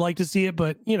I would like to see it.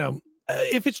 But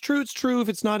if it's true, it's true. If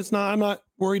it's not, it's not. I'm not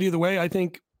worried either way. I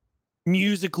think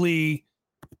musically,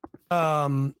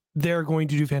 they're going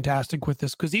to do fantastic with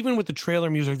this, because even with the trailer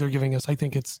music they're giving us, I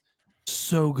think it's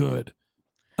so good.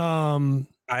 I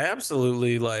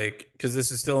absolutely because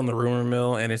this is still in the rumor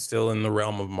mill and it's still in the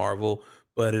realm of Marvel,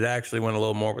 but it actually went a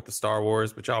little more with the Star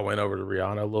Wars. But y'all went over to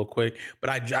Rihanna a little quick. But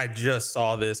I just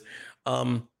saw this.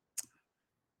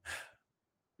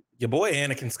 Your boy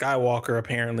Anakin Skywalker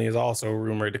apparently is also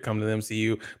rumored to come to the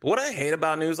MCU. But what I hate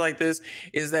about news like this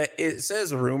is that it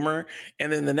says rumor,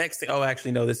 and then the next thing, oh,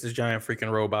 actually, no, this is Giant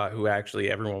Freaking Robot, who actually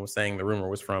everyone was saying the rumor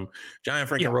was from. Giant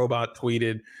Freaking Robot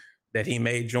tweeted that he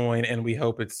may join, and we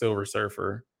hope it's Silver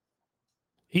Surfer.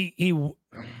 I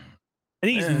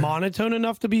think he's monotone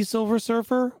enough to be Silver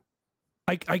Surfer.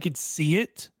 I could see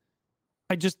it.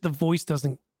 The voice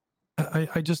doesn't.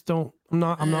 I just don't. I'm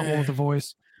not one with the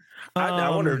voice. I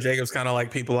wonder if Jacob's kind of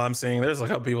like people I'm seeing. There's a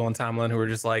couple people on timeline who are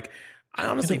just like, I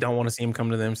honestly don't want to see him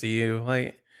come to the MCU.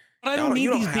 Like, I don't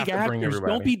need these big actors.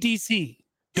 Don't be DC.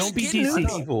 Don't be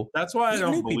DC. That's why I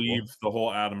don't believe the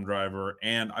whole Adam Driver,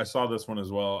 and I saw this one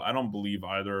as well. I don't believe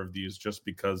either of these, just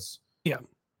because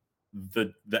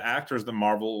the actors that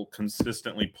Marvel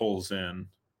consistently pulls in,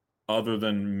 other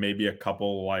than maybe a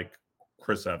couple like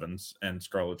Chris Evans and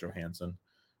Scarlett Johansson,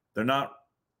 they're not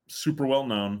super well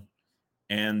known.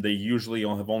 And they usually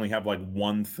only have like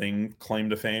one thing claim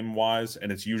to fame wise,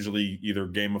 and it's usually either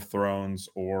Game of Thrones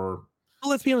or.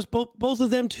 Well, let's be honest, both of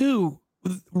them too.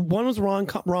 One was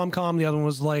rom-com, the other one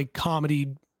was like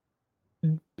comedy.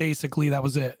 Basically, that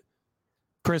was it.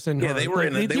 Chris and they were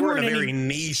in a very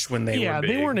niche when they were big.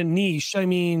 They weren't a niche. I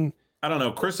mean, I don't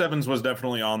know. Chris Evans was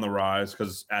definitely on the rise,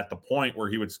 because at the point where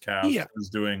he was cast, he was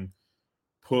doing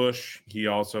Push. He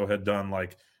also had done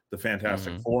like the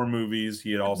Fantastic Four movies.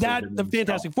 He had also the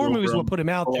Fantastic Four movies will put him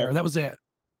out there. That was it.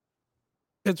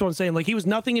 That's what I'm saying. Like, he was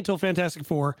nothing until Fantastic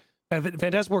Four.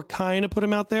 Fantastic Four kind of put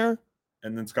him out there.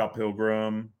 And then Scott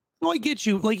Pilgrim. No, I get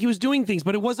you. Like, he was doing things,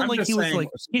 but it wasn't like he was like,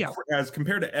 as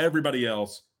compared to everybody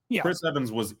else, Chris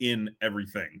Evans was in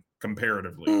everything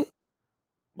comparatively.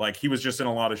 Like, he was just in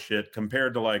a lot of shit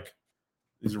compared to like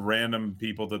these random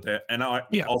people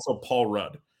also Paul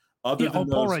Rudd. Other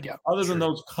than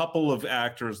those couple of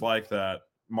actors like that,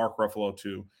 Mark Ruffalo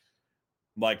too,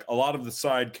 like a lot of the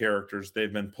side characters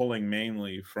they've been pulling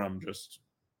mainly from just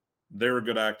they're a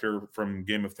good actor from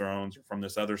Game of Thrones or from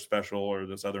this other special or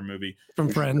this other movie from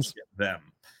Friends. Them,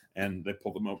 and they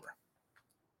pulled them over.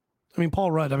 I mean,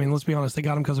 Paul Rudd. I mean, let's be honest, they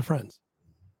got him because of Friends.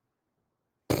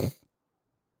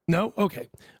 No,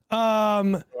 okay. I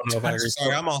don't know if I agree.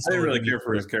 I didn't really care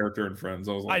for his character in Friends.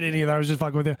 I didn't either. I was just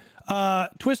fucking with you.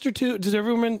 Twister 2. Does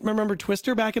everyone remember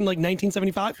Twister back in like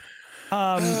 1975?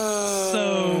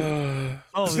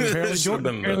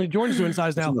 Apparently Jordan's doing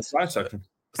size now. In the size section.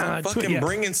 Fucking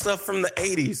bringing stuff from the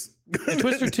 80s.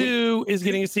 Twister 2 is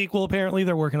getting a sequel. Apparently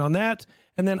they're working on that.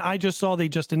 And then I just saw they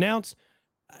just announced.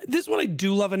 This is what I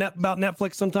do love about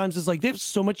Netflix sometimes, is like they have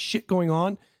so much shit going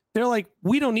on. They're like,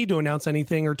 we don't need to announce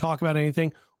anything or talk about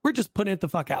anything. We're just putting it the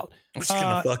fuck out. We're just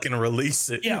gonna fucking release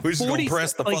it. Yeah, we're just gonna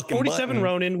press the fucking 47 button.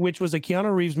 Ronin, which was a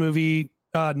Keanu Reeves movie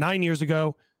 9 years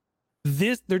ago.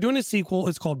 They're doing a sequel.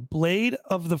 It's called Blade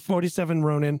of the 47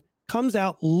 Ronin. Comes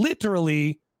out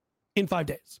literally in 5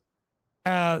 days.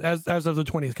 As of the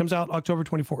 20th. Comes out October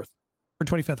 24th or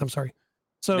 25th. I'm sorry.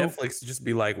 So Netflix just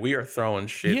be like, we are throwing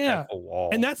shit at the wall.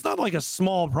 And that's not like a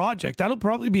small project. That'll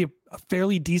probably be a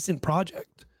fairly decent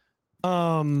project.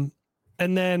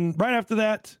 And then right after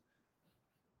that,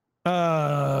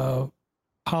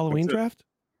 Halloween draft.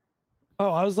 Oh,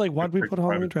 I was like, why'd we put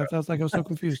Halloween draft? I was so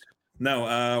confused.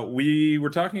 No, we were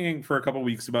talking for a couple of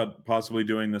weeks about possibly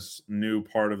doing this new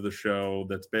part of the show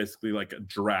that's basically like a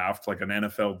draft, like an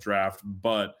NFL draft,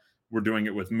 but we're doing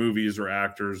it with movies or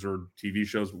actors or TV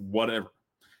shows, whatever.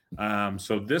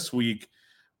 So this week,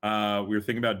 we were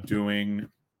thinking about doing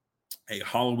a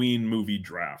Halloween movie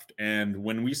draft. And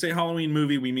when we say Halloween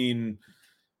movie, we mean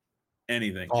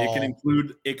anything.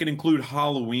 It can include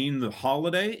Halloween, the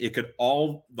holiday. It could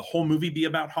the whole movie be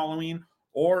about Halloween,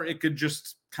 or it could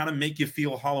just kind of make you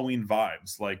feel Halloween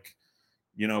vibes, like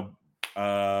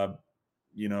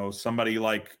somebody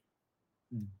like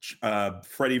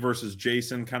Freddy versus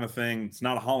Jason kind of thing. It's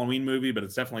not a Halloween movie, but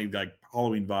it's definitely like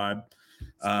Halloween vibe.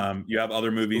 You have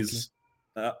other movies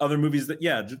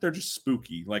that they're just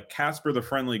spooky, like Casper the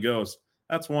Friendly Ghost.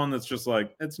 That's one that's just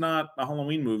like, it's not a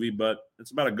Halloween movie, but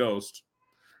it's about a ghost.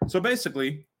 So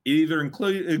basically, it either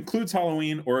includes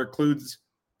Halloween or includes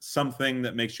something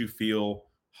that makes you feel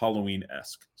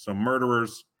Halloween-esque. So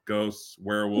murderers, ghosts,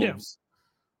 werewolves,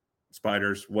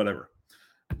 spiders, whatever.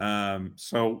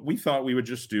 So we thought we would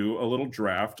just do a little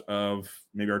draft of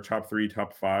maybe our top 3,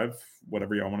 top 5,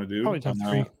 whatever y'all want to do. Probably top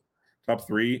 3. Top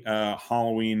 3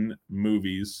 Halloween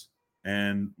movies,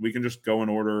 and we can just go in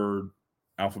order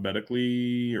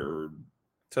alphabetically or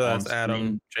So that's on Adam,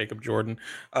 screen. Jacob, Jordan.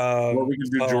 Or we can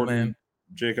do Jordan, Man.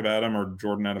 Jacob, Adam, or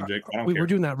Jordan, Adam, Jake. I don't care. We're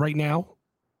doing that right now.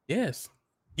 Yes.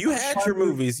 You had your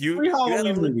movies. You 3 you Halloween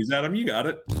gotta- movies, Adam. You got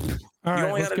it. All you right,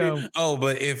 only let's gotta go. Oh,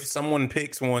 but if someone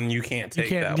picks one, you can't You take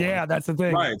can't. that Yeah, one. that's the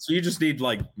thing. Right. So you just need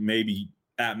like maybe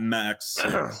at max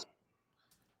 6. All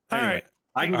Anyway, right.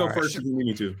 I can All go right. first if you need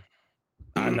me to.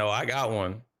 I know. I got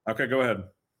one. Okay, go ahead.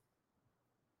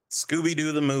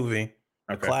 Scooby-Doo the movie.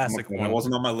 Okay, Classic that one.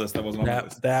 wasn't on my list. That wasn't on my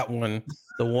list. That one.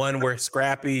 The one where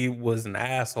Scrappy was an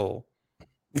asshole.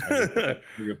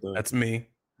 That's me.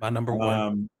 My number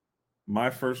one. My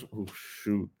first. Oh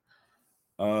shoot.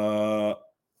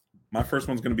 My first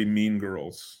one's gonna be Mean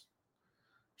Girls.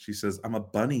 She says, "I'm a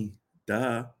bunny."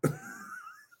 Duh.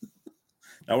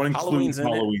 That one includes Halloween's in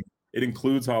it. Halloween. It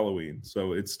includes Halloween,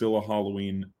 so it's still a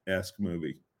Halloween-esque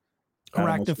movie.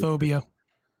 Arachnophobia.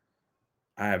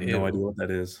 I have Ew. no idea what that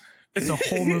is. It's a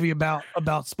whole movie about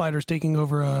spiders taking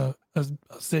over a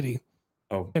city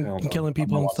Oh, and hell no. killing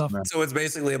people I'm and not stuff. watching that. So it's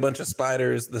basically a bunch of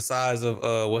spiders the size of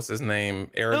what's his name?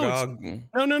 Aragog?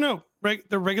 No.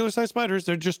 They're regular sized spiders.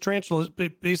 They're just tarantulas,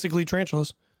 basically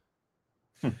tarantulas.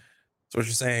 So what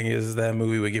you're saying is that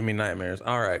movie would give me nightmares.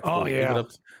 All right. Oh, yeah.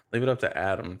 Leave it up to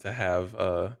Adam to have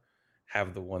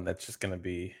the one that's just gonna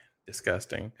be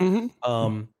disgusting.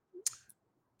 Mm-hmm.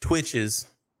 Twitches.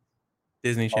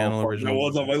 Disney Channel original. That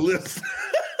was on my list.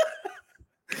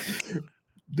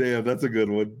 Damn, that's a good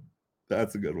one.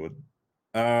 That's a good one.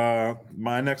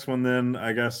 My next one then,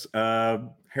 I guess,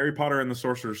 Harry Potter and the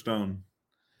Sorcerer's Stone.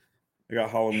 I got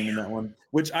Halloween in that one,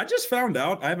 which I just found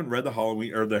out. I haven't read the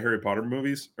Halloween or the Harry Potter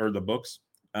movies or the books.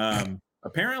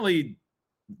 Apparently,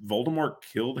 Voldemort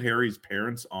killed Harry's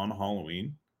parents on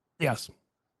Halloween. Yes.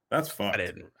 That's fucked.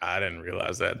 I didn't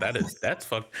realize that. That's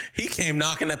fucked. He came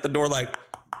knocking at the door like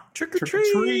trick or Trick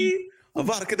or treat. treat.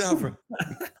 Avada Kedavra.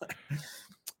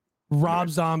 Rob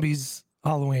Zombie's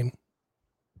Halloween.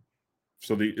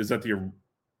 So is that the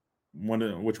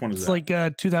one? Which one is It's that?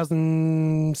 like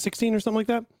 2016 or something like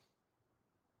that.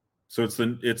 So it's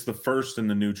the first in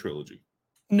the new trilogy.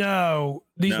 No,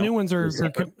 these No? new ones are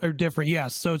They're different.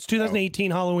 Yes. So it's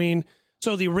 2018 Halloween.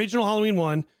 So the original Halloween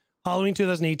one, Halloween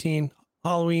 2018,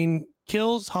 Halloween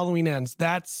Kills, Halloween Ends.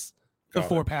 That's the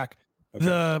Got it. 4-pack. Okay.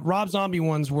 The Rob Zombie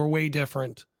ones were way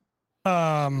different.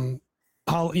 Halloween,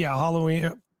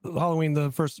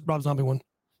 the first Rob Zombie one.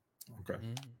 Okay.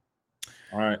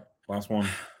 All right. Last one.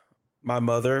 My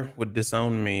mother would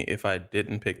disown me if I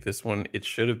didn't pick this one. It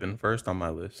should have been first on my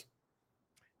list.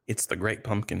 It's The Great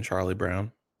Pumpkin, Charlie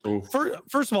Brown. Oh,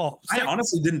 First of all, I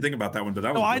honestly didn't think about that one, but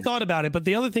that was. no, I good. thought about it. But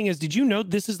the other thing is, did you know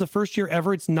this is the first year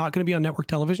ever it's not going to be on network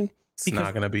television? It's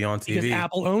not going to be on Because TV.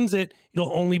 Apple owns it.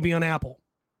 It'll only be on Apple.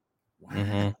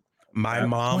 Mhm. My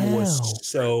mom was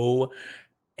so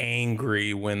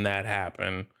angry when that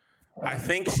happened. I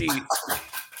think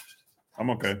I'm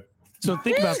okay. So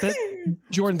think about this.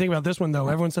 Jordan, think about this one, though.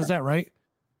 Everyone says that, right?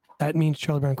 That means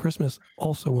Charlie Brown Christmas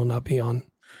also will not be on.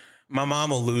 my mom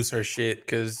will lose her shit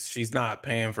because she's not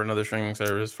paying for another streaming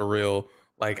service for real.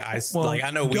 Like I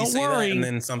know we say that and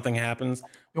then something happens.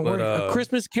 Don't but, worry. A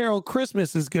Christmas Carol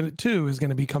Christmas is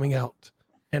gonna be coming out,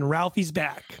 and Ralphie's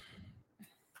back.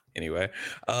 Anyway,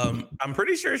 I'm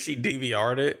pretty sure she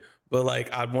DVR'd it, but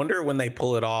like I wonder when they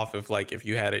pull it off if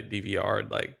you had it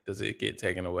DVR'd, like does it get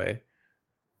taken away?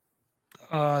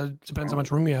 Depends how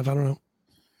much room you have. I don't know.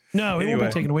 No, it won't Anyway.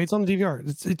 be taken away. It's on the DVR.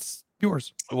 It's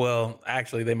yours. Well,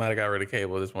 actually, they might have got rid of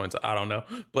cable at this point, so I don't know.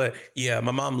 But yeah,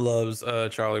 my mom loves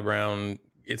Charlie Brown.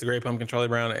 It's a Great Pumpkin, Charlie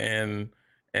Brown,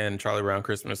 and Charlie Brown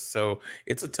Christmas. So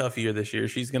it's a tough year this year.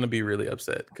 She's gonna be really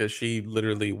upset because she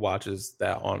literally watches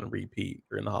that on repeat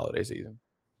during the holiday season.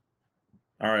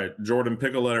 All right, Jordan,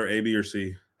 pick a letter, A, B, or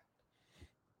C.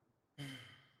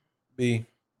 B.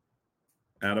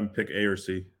 Adam, pick A or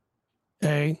C.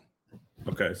 A.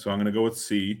 Okay, so I'm gonna go with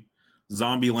C.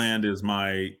 Zombieland is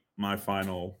my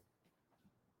final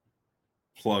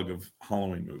plug of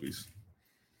Halloween movies.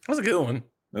 That was a good one.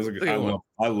 That's a good. I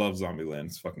love Zombieland.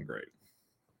 It's fucking great.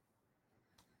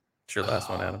 It's your last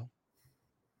one, Adam.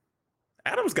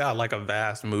 Adam's got like a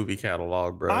vast movie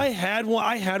catalog, bro. I had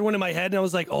one in my head, and I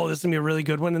was like, "Oh, this is gonna be a really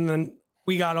good one." And then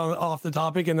we got off the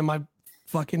topic, and then my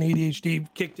fucking ADHD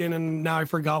kicked in, and now I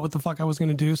forgot what the fuck I was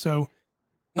gonna do. So,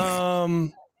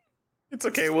 it's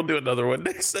okay. We'll do another one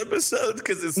next episode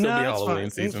because it's still be Halloween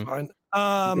season. It's fine.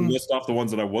 You can list off the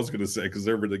ones that I was gonna say because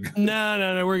they're really good.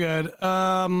 No, we're good.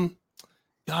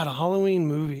 God, a Halloween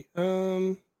movie.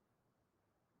 I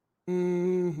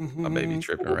may be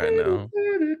tripping right now.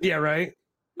 Yeah, right.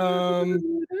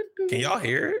 Can y'all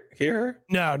hear her?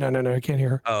 No, I can't hear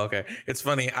her. Oh, okay. It's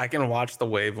funny. I can watch the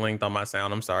wavelength on my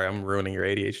sound. I'm sorry, I'm ruining your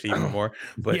ADHD even more.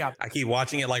 But Yeah. I keep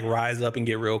watching it like rise up and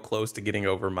get real close to getting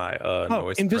over my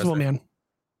noise. Invisible suppressor. Man.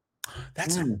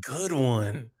 That's a good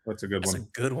one. That's a good That's one.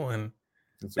 a good one.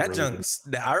 That's a That really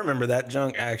junk. I remember that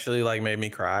junk actually like made me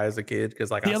cry as a kid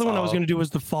because like The other one I was going to do was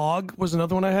The Fog. Was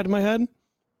another one I had in my head.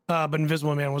 But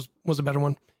Invisible Man was a better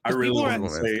one. I 'Cause really people are- wanted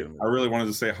to say I really wanted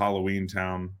to say Halloween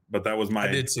Town, but that was my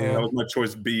I did too. that was my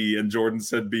choice B, and Jordan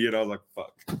said B, and I was like,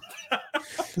 fuck.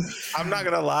 I'm not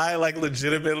gonna lie, like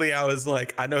legitimately, I was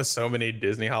like, I know so many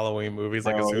Disney Halloween movies.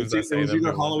 Like as soon as I it say was them, either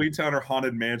they're like- Halloween Town or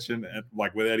Haunted Mansion, and,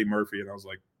 like with Eddie Murphy, and I was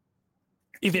like,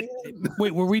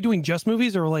 wait, were we doing just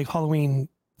movies or like Halloween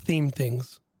themed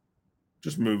things?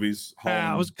 just movies.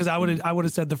 I would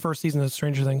have said the first season of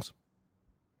Stranger Things.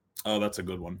 Oh, that's a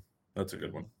good one. That's a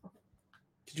good one.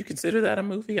 Could you consider that a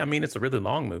movie? I mean, it's a really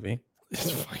long movie.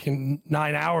 It's fucking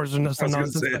 9 hours and I some was gonna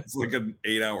nonsense. say it's like an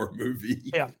 8-hour movie.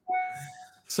 Yeah.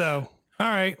 So, all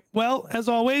right. Well, as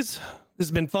always, this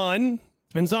has been fun.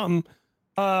 It's been something.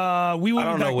 We will. I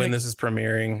don't be know back when next- this is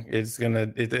premiering.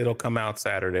 It'll come out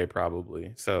Saturday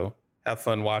probably. So have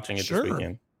fun watching it Sure. this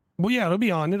weekend. Well, yeah, it'll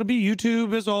be on. It'll be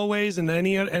YouTube as always, and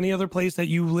any other place that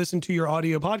you listen to your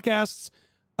audio podcasts.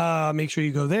 Make sure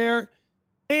you go there.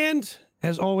 And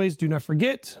as always, do not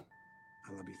forget.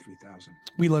 I love you 3000.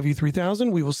 We love you 3000.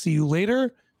 We will see you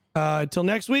later. Till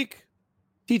next week.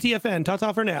 TTFN.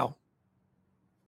 Ta-ta for now.